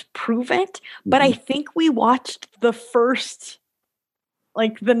can't prove it, but I think we watched the first,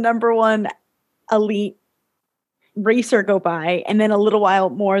 like the number one elite racer go by. And then a little while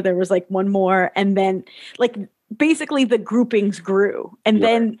more, there was like one more. And then like basically the groupings grew. And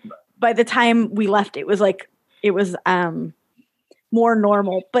then by the time we left, it was more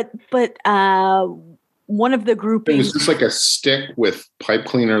normal, but one of the groupings. It was just like a stick with pipe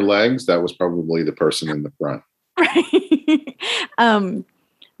cleaner legs. That was probably the person in the front. Right.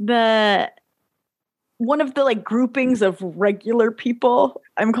 One of the like groupings of regular people,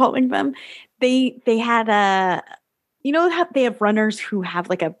 I'm calling them, they had how they have runners who have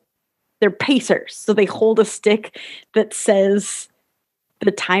like they're pacers. So they hold a stick that says the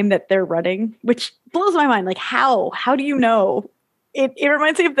time that they're running, which blows my mind. Like, how do you know? It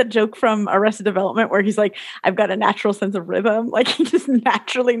reminds me of the joke from Arrested Development where he's like, I've got a natural sense of rhythm. Like, he just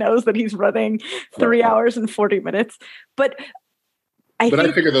naturally knows that he's running 3 hours and 40 minutes. But I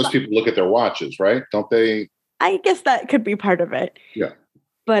figure those people look at their watches, right? Don't they? I guess that could be part of it. Yeah.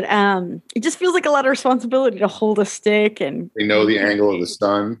 But it just feels like a lot of responsibility to hold a stick, and they know the angle of the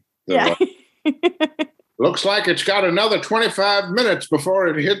sun. Yeah. Looks like it's got another 25 minutes before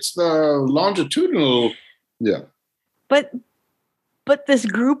it hits the longitudinal. Yeah. But this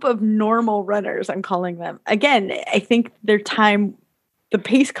group of normal runners, I'm calling them, again, I think their time, the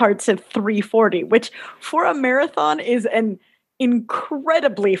pace card said 3:40, which for a marathon is an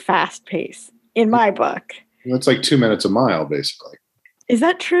incredibly fast pace in my book. It's like 2 minutes a mile, basically. Is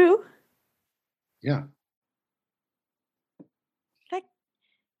that true? Yeah.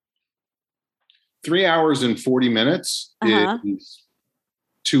 3 hours and 40 minutes is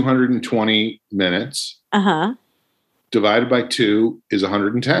 220 minutes. Divided by 2 is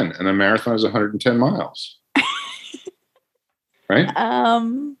 110, and a marathon is 110 miles. Right?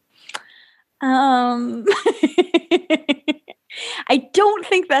 I don't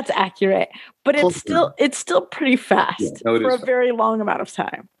think that's accurate, but it's still pretty fast for a very long amount of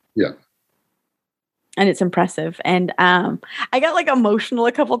time. Yeah. And it's impressive. And I got like emotional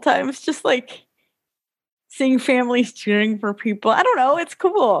a couple times, just like seeing families cheering for people. I don't know. It's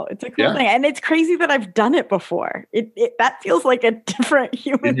cool. It's a cool thing. And it's crazy that I've done it before. That feels like a different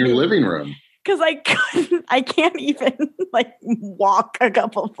human in your living room. Because I can't even like walk a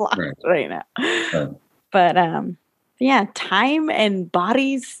couple blocks right now. Right. But yeah, time and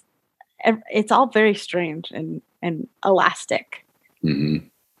bodies, it's all very strange and elastic. Mm-hmm.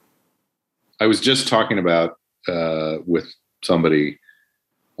 I was just talking about with somebody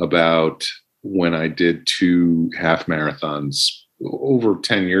about when I did 2 half marathons over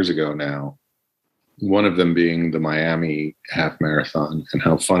 10 years ago now, one of them being the Miami half marathon, and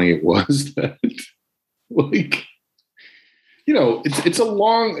how funny it was that like, it's a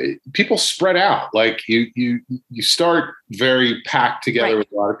long, people spread out. Like you start very packed together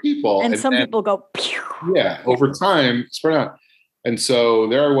with a lot of people. And some people go, pew. Yeah. Over time, spread out. And so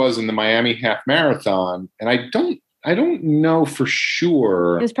there I was in the Miami half marathon, and I don't know for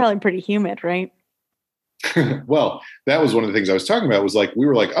sure. It was probably pretty humid, right? Well, that was one of the things I was talking about. Was like, we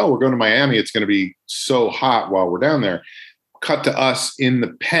were like, oh, we're going to Miami. It's going to be so hot while we're down there. Cut to us in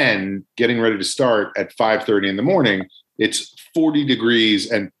the pen, getting ready to start at 5:30 in the morning. It's 40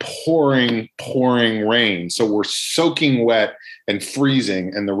 degrees and pouring rain. So we're soaking wet and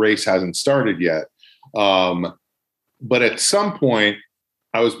freezing, and the race hasn't started yet. But at some point,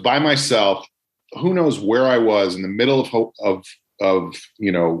 I was by myself. Who knows where I was in the middle of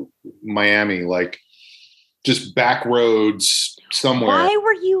Miami, like just back roads somewhere. Why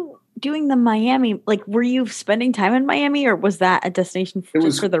were you doing the Miami? Like, were you spending time in Miami, or was that a destination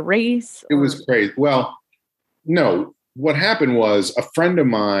for the race? It was crazy. Well, no. What happened was a friend of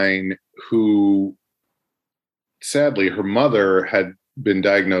mine who, sadly, her mother had been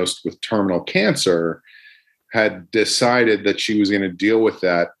diagnosed with terminal cancer, had decided that she was going to deal with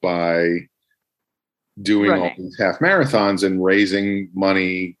that by doing all these half marathons and raising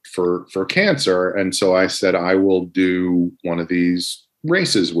money for cancer. And so I said, I will do one of these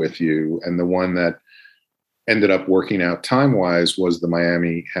races with you. And the one that ended up working out time-wise was the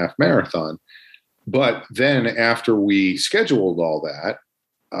Miami half marathon. But then after we scheduled all that,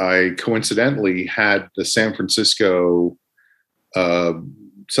 I coincidentally had the San Francisco,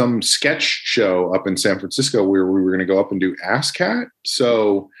 some sketch show up in San Francisco where we were going to go up and do ASCAT.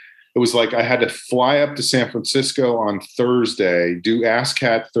 So it was like I had to fly up to San Francisco on Thursday, do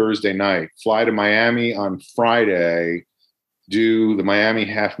ASCAT Thursday night, fly to Miami on Friday, do the Miami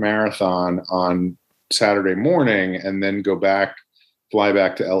half marathon on Saturday morning, and then fly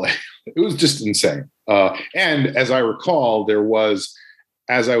back to LA. It was just insane. And as I recall,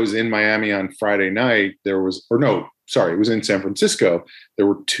 as I was in Miami on Friday night, it was in San Francisco. There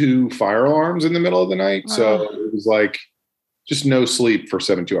were 2 fire alarms in the middle of the night. Wow. So it was like just no sleep for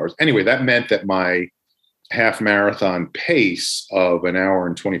 72 hours. Anyway, that meant that my half marathon pace of an hour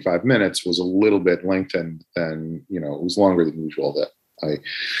and 25 minutes was a little bit lengthened than, it was longer than usual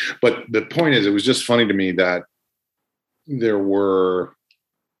but the point is, it was just funny to me that there were,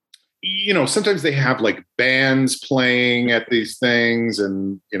 sometimes they have like bands playing at these things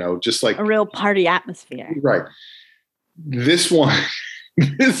and, just like a real party atmosphere. Right. This one,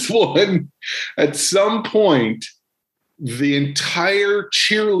 at some point, the entire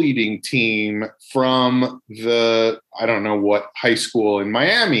cheerleading team from I don't know what high school in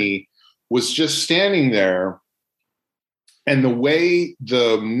Miami was just standing there. And the way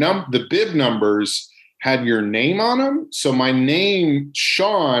the bib numbers had your name on them. So my name,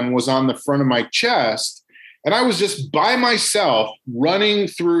 Sean, was on the front of my chest. And I was just by myself running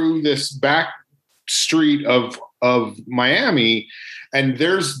through this back street of Miami. And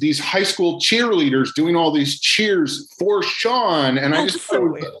there's these high school cheerleaders doing all these cheers for Sean. And I just thought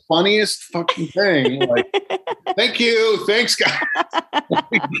it was the funniest fucking thing. Like, thank you. Thanks, guys.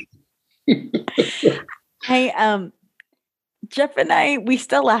 Hey, Jeff and I, we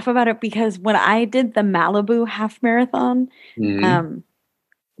still laugh about it because when I did the Malibu half marathon,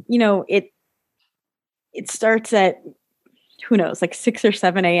 it starts at, who knows, like 6 or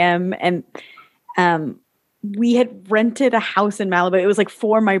 7 a.m. And we had rented a house in Malibu. It was like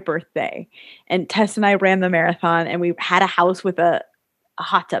for my birthday. And Tess and I ran the marathon, and we had a house with a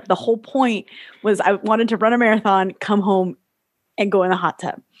hot tub. The whole point was I wanted to run a marathon, come home, and go in the hot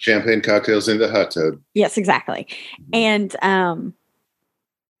tub. Champagne cocktails in the hot tub. Yes, exactly. And a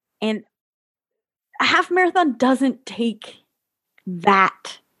half marathon doesn't take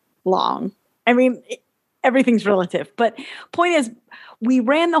that long. I mean, everything's relative, but point is, we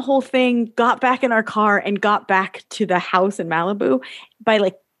ran the whole thing, got back in our car, and got back to the house in Malibu by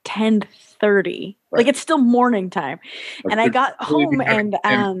like 10:30. Right. Like, it's still morning time. Like, and I got home and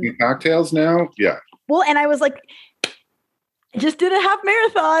cocktails now. Yeah. Well, and I was like, I just did a half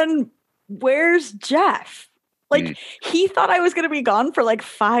marathon. Where's Jeff? Like, he thought I was going to be gone for like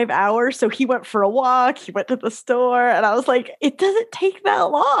 5 hours. So he went for a walk. He went to the store. And I was like, it doesn't take that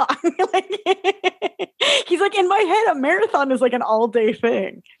long. He's like, in my head, a marathon is like an all-day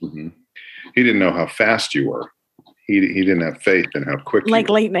thing. Mm-hmm. He didn't know how fast you were. He didn't have faith in how quick you like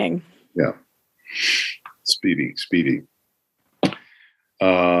were. lightning. Yeah. Speedy.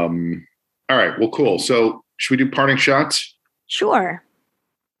 All right. Well, cool. So should we do parting shots? Sure.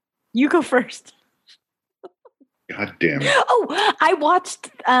 You go first. God damn it. Oh, I watched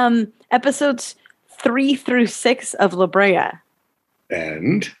episodes 3 through 6 of La Brea.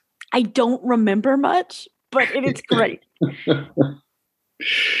 And? I don't remember much, but it is great.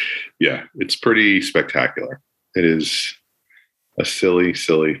 Yeah, it's pretty spectacular. It is a silly,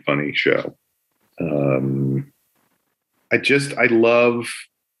 funny show. I love,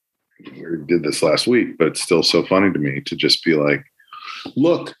 we did this last week, but it's still so funny to me to just be like,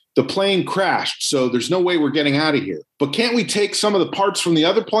 look, the plane crashed, so there's no way we're getting out of here. But can't we take some of the parts from the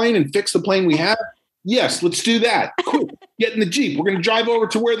other plane and fix the plane we have? Yes, let's do that. Cool. Get in the Jeep. We're going to drive over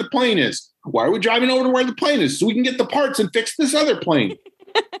to where the plane is. Why are we driving over to where the plane is? So we can get the parts and fix this other plane.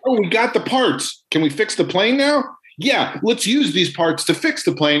 Oh, we got the parts. Can we fix the plane now? Yeah, let's use these parts to fix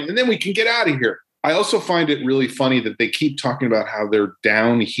the plane, and then we can get out of here. I also find it really funny that they keep talking about how they're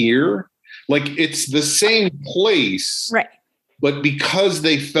down here. Like it's the same place. Right. But because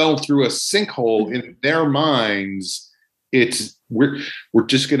they fell through a sinkhole in their minds, we're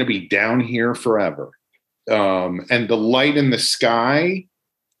just going to be down here forever. And the light in the sky,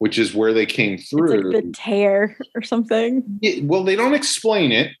 which is where they came through, it's like the tear or something. Well, they don't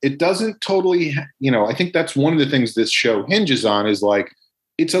explain it. It doesn't totally, I think that's one of the things this show hinges on is like,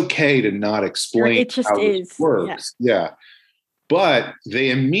 it's okay to not explain it just how is. This works. Yeah. But they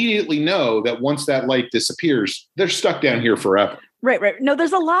immediately know that once that light disappears, they're stuck down here forever. Right. No,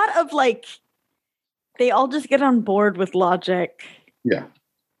 there's a lot of like, they all just get on board with logic. Yeah.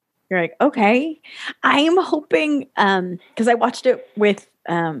 You're like, okay. I am hoping, because I watched it with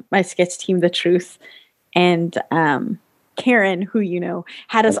my sketch team, The Truth, and Karen, who,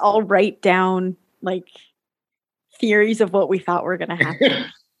 had us all write down like theories of what we thought were going to happen.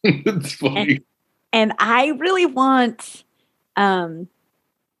 That's funny. And I really want...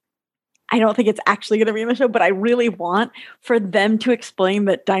 I don't think it's actually going to be in the show, but I really want for them to explain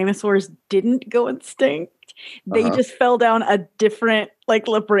that dinosaurs didn't go extinct. They just fell down a different, like,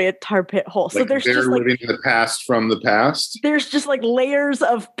 La Brea tar pit hole. Like so there's they're just living the past from the past. There's just like layers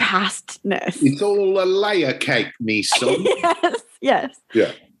of pastness. It's all a layer cake, me son. Yes.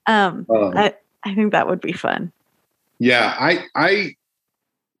 Yeah. I think that would be fun. Yeah, I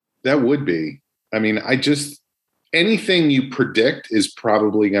that would be. I mean, anything you predict is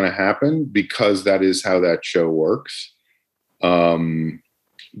probably going to happen because that is how that show works.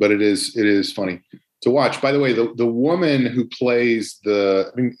 But it is funny to watch. By the way, the woman who plays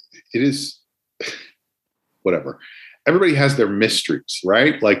it is whatever. Everybody has their mysteries,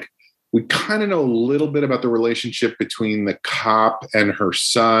 right? Like we kind of know a little bit about the relationship between the cop and her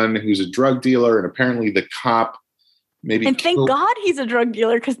son, who's a drug dealer. And apparently the cop and thank God he's a drug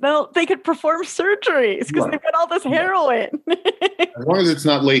dealer because they could perform surgeries because they've got all this heroin. As long as it's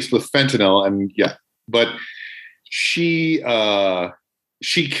not laced with fentanyl, and but she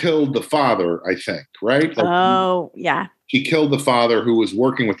killed the father, I think, right? Yeah. She killed the father who was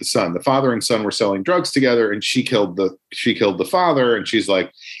working with the son. The father and son were selling drugs together, and she killed the father. And she's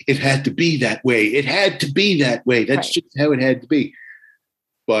like, "It had to be that way. It had to be that way. That's just how it had to be."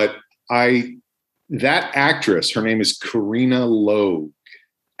 But that actress, her name is Karina Logue,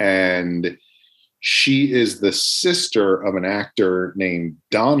 and she is the sister of an actor named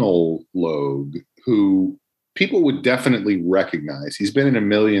Donald Logue, who people would definitely recognize. He's been in a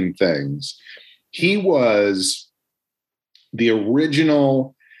million things. He was the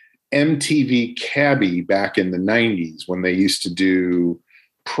original MTV cabbie back in the 90s when they used to do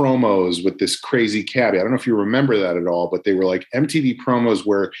promos with this crazy cabbie. I don't know if you remember that at all, but they were like MTV promos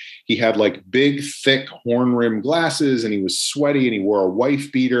where he had like big, thick horn rim glasses and he was sweaty and he wore a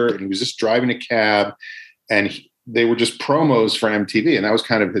wife beater and he was just driving a cab and they were just promos for MTV. And that was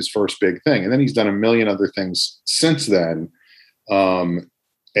kind of his first big thing. And then he's done a million other things since then.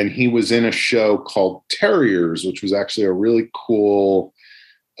 And he was in a show called Terriers, which was actually a really cool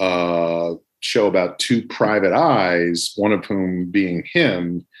show about two private eyes, one of whom being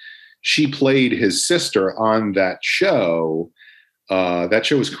him. She played his sister on that show. That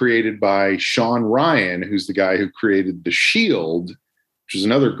show was created by Sean Ryan, who's the guy who created The Shield, which is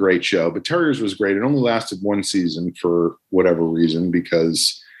another great show. But Terriers was great. It only lasted one season for whatever reason,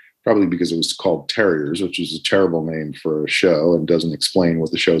 probably because it was called Terriers, which is a terrible name for a show and doesn't explain what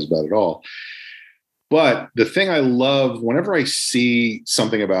the show's about at all. But the thing I love whenever I see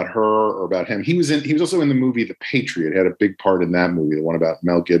something about her or about him, he was also in the movie The Patriot. He had a big part in that movie, the one about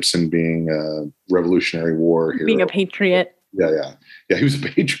Mel Gibson being a Revolutionary War hero. Being a patriot. Yeah, he was a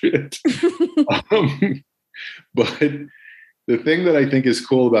patriot. But the thing that I think is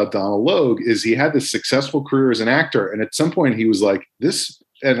cool about Donald Logue is he had this successful career as an actor. And at some point he was like, this,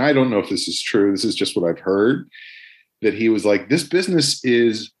 and I don't know if this is true, this is just what I've heard, that he was like, this business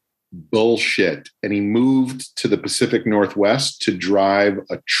is bullshit. And he moved to the Pacific Northwest to drive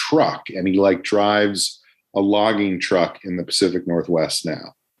a truck. And he like drives a logging truck in the Pacific Northwest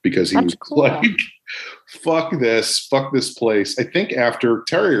now because he was cool. Like, fuck this place. I think after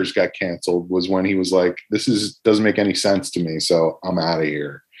Terriers got canceled was when he was like, doesn't make any sense to me. So I'm out of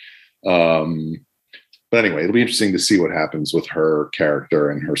here. But anyway, it'll be interesting to see what happens with her character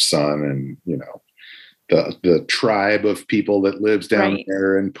and her son, and the tribe of people that lives down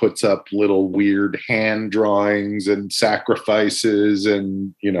there and puts up little weird hand drawings and sacrifices,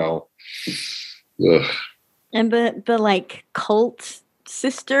 and and the like cult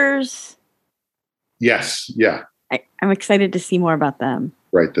sisters. Yes, yeah. I'm excited to see more about them.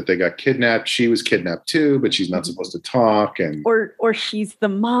 Right, that they got kidnapped. She was kidnapped too, but she's not supposed to talk, and or she's the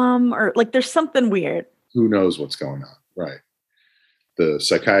mom, or like there's something weird. Who knows what's going on? Right. The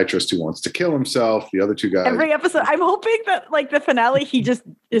psychiatrist who wants to kill himself. The other two guys. Every episode, I'm hoping that like the finale, he just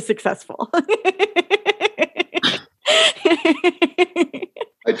is successful. I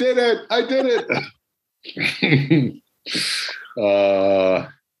did it. All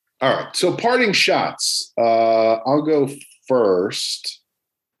right. So parting shots. I'll go first.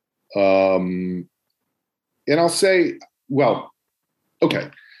 And I'll say, well, okay.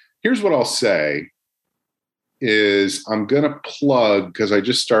 Here's what I'll say is I'm going to plug, because I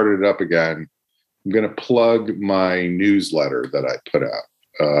just started it up again. I'm going to plug my newsletter that I put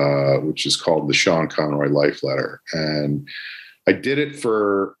out, which is called the Sean Conroy Life Letter. And I did it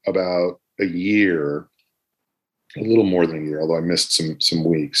for about a year, a little more than a year, although I missed some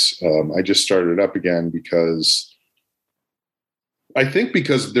weeks. I just started it up again because I'm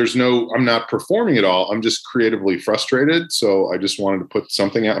not performing at all. I'm just creatively frustrated. So I just wanted to put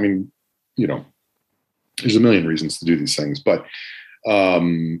something out. I mean, there's a million reasons to do these things, but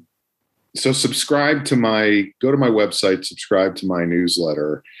so go to my website, subscribe to my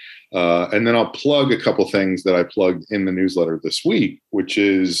newsletter. And then I'll plug a couple things that I plugged in the newsletter this week, which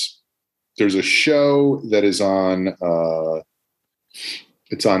is there's a show that is on,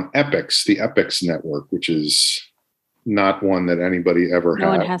 it's on Epix, the Epix network, which is not one that anybody ever had. No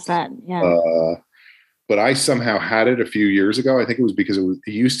one has that. Yeah. But I somehow had it a few years ago. I think it was because it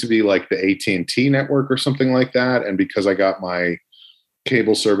used to be like the AT&T network or something like that. And because I got my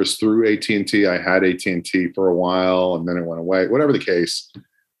cable service through AT&T, I had AT&T for a while and then it went away. Whatever the case,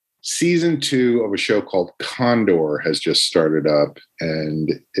 season 2 of a show called Condor has just started up,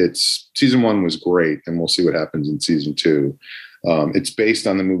 and season 1 was great, and we'll see what happens in season 2. It's based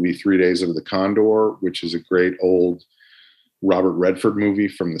on the movie 3 Days of the Condor, which is a great old Robert Redford movie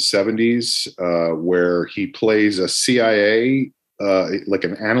from the 70s, where he plays a CIA, like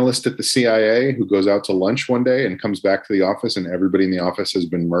an analyst at the CIA who goes out to lunch one day and comes back to the office and everybody in the office has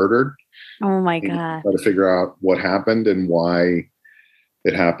been murdered. Oh my God. Try to figure out what happened and why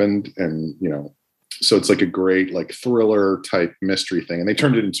it happened. And, so it's like a great like thriller type mystery thing. And they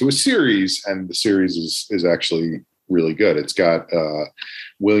turned it into a series, and the series is actually really good. It's got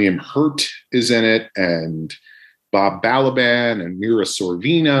William Hurt is in it, and Bob Balaban and Mira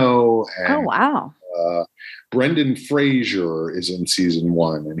Sorvino. And, oh, wow. Brendan Fraser is in season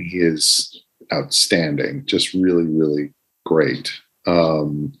 1, and he is outstanding. Just really, really great.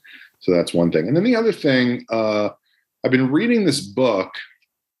 So that's one thing. And then the other thing, I've been reading this book,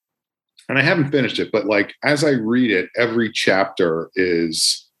 and I haven't finished it, but like as I read it, every chapter it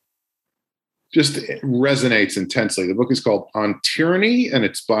resonates intensely. The book is called On Tyranny, and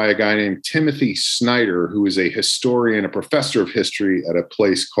it's by a guy named Timothy Snyder, who is a historian, a professor of history at a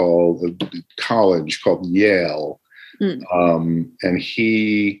college called Yale. And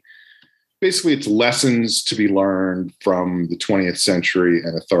he basically, it's lessons to be learned from the 20th century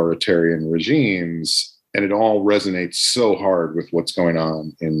and authoritarian regimes. And it all resonates so hard with what's going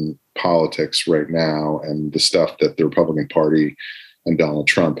on in politics right now and the stuff that the Republican Party and Donald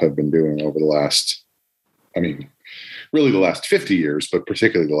Trump have been doing over the last, really the last 50 years, but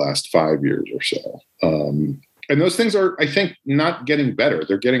particularly the last 5 years or so. And those things are, I think, not getting better.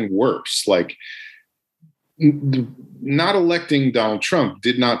 They're getting worse. Like, not electing Donald Trump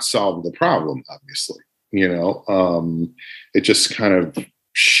did not solve the problem, obviously. It just kind of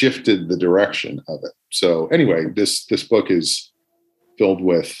shifted the direction of it. So anyway, this book is filled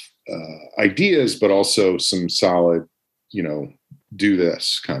with ideas, but also some solid, do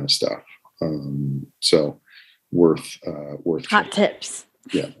this kind of stuff. So worth hot tips.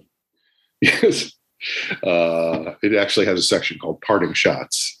 Yeah. Yes. It actually has a section called Parting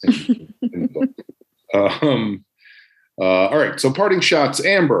Shots in the book. All right. So parting shots,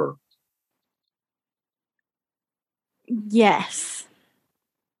 Amber. Yes.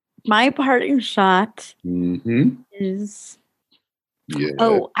 My parting shot is,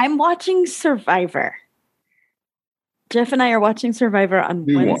 I'm watching Survivor. Jeff and I are watching Survivor on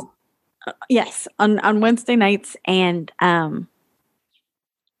Wednesday. Yes, on Wednesday nights, and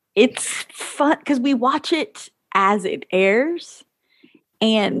it's fun because we watch it as it airs.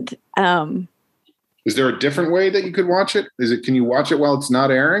 And is there a different way that you could watch it? Can you watch it while it's not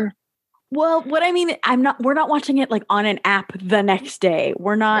airing? Well, what I mean, we're not watching it like on an app the next day.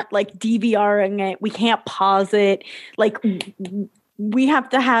 We're not like DVRing it. We can't pause it. Like we have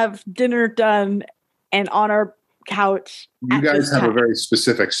to have dinner done and on our couch. You guys have a very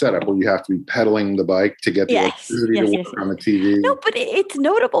specific setup where you have to be pedaling the bike to get the electricity to work on the TV. No, but it's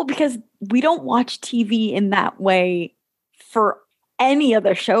notable because we don't watch TV in that way for any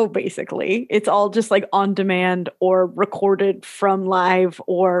other show, basically. It's all just like on demand or recorded from live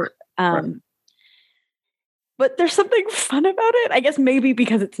or but there's something fun about it. I guess maybe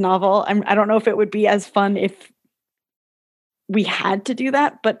because it's novel. I don't know if it would be as fun if we had to do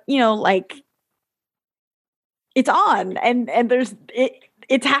that, but like it's on and there's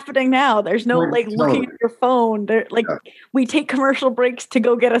it's happening now. There's no like looking at your phone. We take commercial breaks to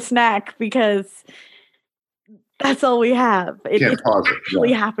go get a snack because that's all we have. It's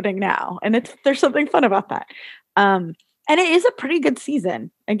actually happening now. And there's something fun about that. And it is a pretty good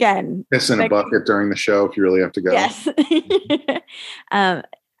season. Again, piss in a bucket during the show if you really have to go. Yes. I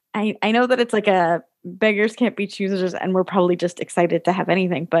know that it's like a beggars can't be choosers, and we're probably just excited to have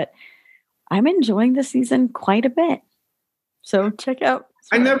anything, but I'm enjoying the season quite a bit. So check out.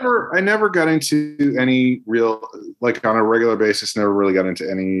 I never got into any real, like on a regular basis, never really got into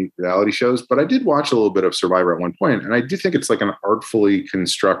any reality shows, but I did watch a little bit of Survivor at one point, and I do think it's like an artfully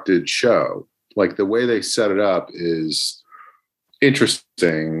constructed show. Like the way they set it up is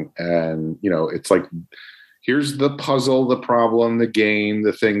interesting. And, it's like, here's the puzzle, the problem, the game,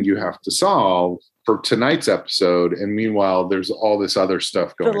 the thing you have to solve for tonight's episode. And meanwhile, there's all this other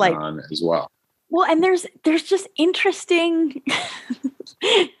stuff going on as well. Well, and there's just interesting.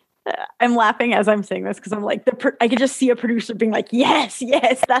 I'm laughing as I'm saying this because I'm like, I could just see a producer being like, yes,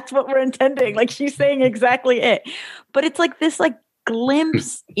 that's what we're intending. Like she's saying exactly it. But it's like this like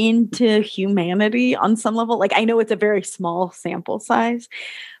glimpse into humanity on some level. Like I know it's a very small sample size,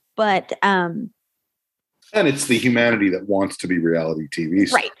 but and it's the humanity that wants to be reality TV.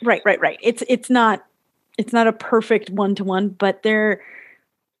 Right. It's not a perfect one-to-one, but there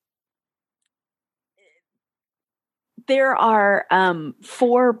are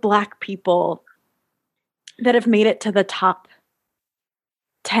 4 Black people that have made it to the top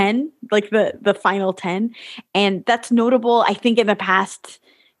 10, like the final 10. And that's notable. I think in the past,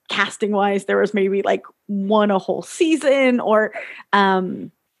 casting wise, there was maybe like one a whole season or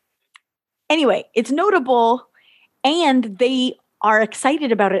anyway, it's notable and they are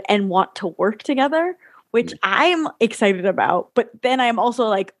excited about it and want to work together, which I'm excited about. But then I'm also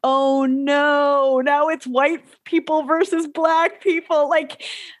like, oh no, now it's white people versus Black people. Like,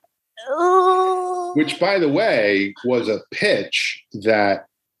 oh. Which, by the way, was a pitch that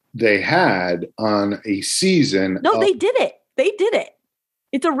they had on a season. No, they did it.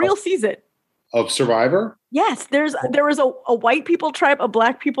 It's a real season. Of Survivor? Yes. There was a white people tribe, a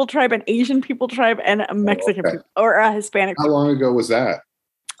Black people tribe, an Asian people tribe, and a Mexican people, or a Hispanic How long ago was that?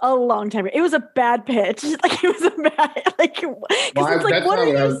 A long time ago. It was a bad pitch. Like it was a bad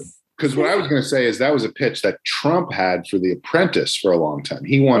because what I was going to say is that was a pitch that Trump had for The Apprentice for a long time.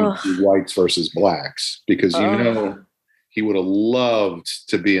 He wanted to be whites versus Blacks because he would have loved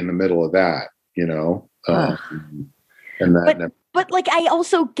to be in the middle of that, and that. But like, I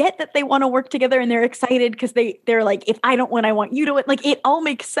also get that they want to work together and they're excited because they're like, if I don't win, I want you to win. Like it all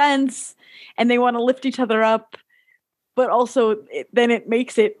makes sense, and they want to lift each other up. But also, then it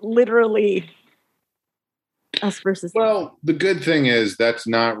makes it literally us versus. Well, the good thing is that's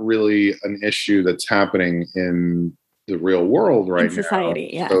not really an issue that's happening in the real world right now. In society,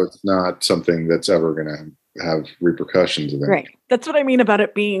 yeah. So it's not something that's ever going to have repercussions of it. Right. That's what I mean about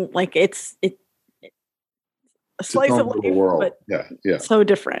it being like it's a slice of life, world. But yeah, so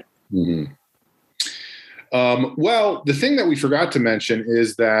different. Mm-hmm. Well, the thing that we forgot to mention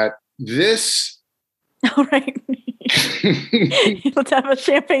is that this. All right. Let's have a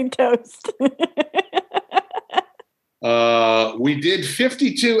champagne toast. We did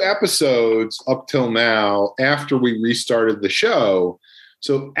 52 episodes up till now after we restarted the show.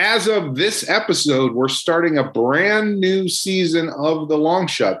 So as of this episode, we're starting a brand new season of The Long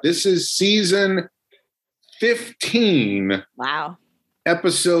Shot. This is season 15. Wow.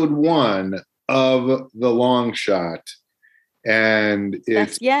 Episode 1 of The Long Shot. And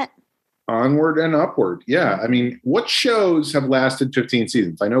it's onward and upward. Yeah. I mean, what shows have lasted 15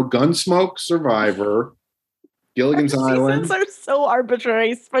 seasons? I know Gunsmoke, Survivor, Gilligan's Island. Seasons are so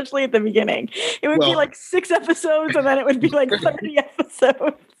arbitrary, especially at the beginning. It would be like 6 episodes and then it would be like 30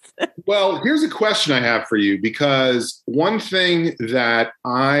 episodes. Well, here's a question I have for you, because one thing that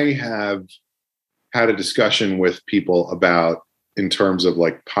I have had a discussion with people about in terms of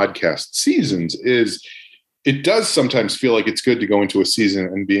like podcast seasons is it does sometimes feel like it's good to go into a season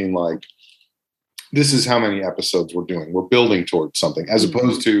and being like, this is how many episodes we're doing. We're building towards something, as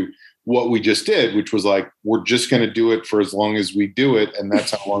opposed to what we just did, which was like, we're just going to do it for as long as we do it. And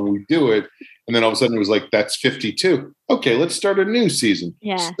that's how long we do it. And then all of a sudden it was like, that's 52. Okay, let's start a new season.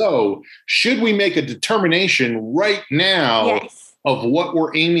 Yeah. So should we make a determination right now of what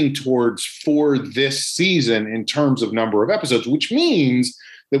we're aiming towards for this season in terms of number of episodes, which means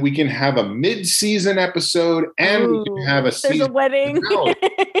that we can have a mid-season episode and we can have a season. There's a wedding.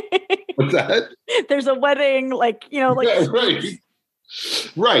 What's that? There's a wedding, like. Yeah,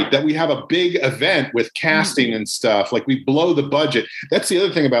 right. That we have a big event with casting and stuff. Like we blow the budget. That's the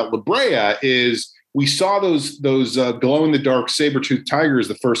other thing about La Brea is we saw those glow in the dark saber-toothed tigers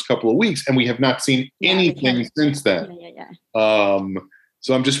the first couple of weeks, and we have not seen anything since then.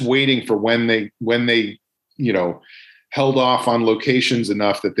 So I'm just waiting for when they held off on locations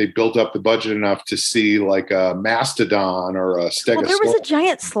enough that they built up the budget enough to see like a mastodon or a stegosaurus. Well, there was a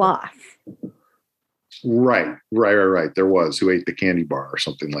giant sloth. Right. There was, who ate the candy bar or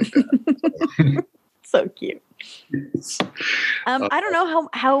something like that. So cute. I don't know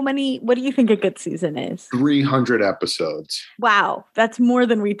how many. What do you think a good season is? 300 episodes. Wow, that's more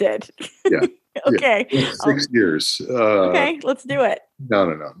than we did. Yeah. Okay. Yeah. 6 years. Okay, let's do it.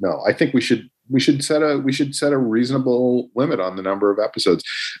 No. I think we should set a reasonable limit on the number of episodes.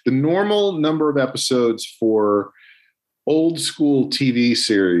 The normal number of episodes for old school TV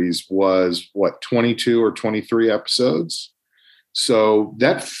series was 22 or 23 episodes. So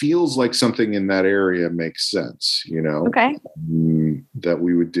that feels like something in that area makes sense, Okay. That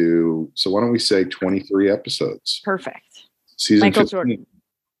we would do. So why don't we say 23 episodes? Perfect. Season Michael 15. Jordan.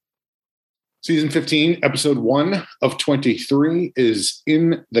 Season 15, episode 1 of 23 is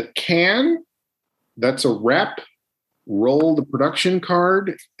in the can. That's a wrap. Roll the production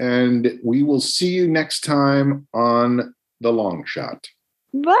card, and we will see you next time on The Long Shot.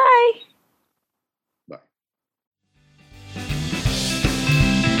 Bye. Bye.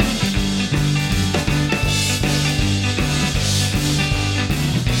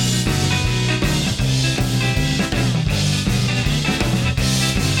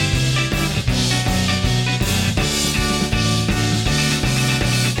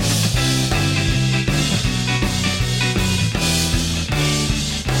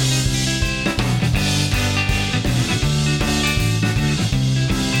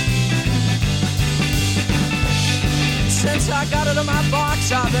 Since I got out of my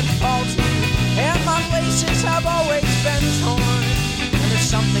box, I've been faulty, and my laces have always been torn.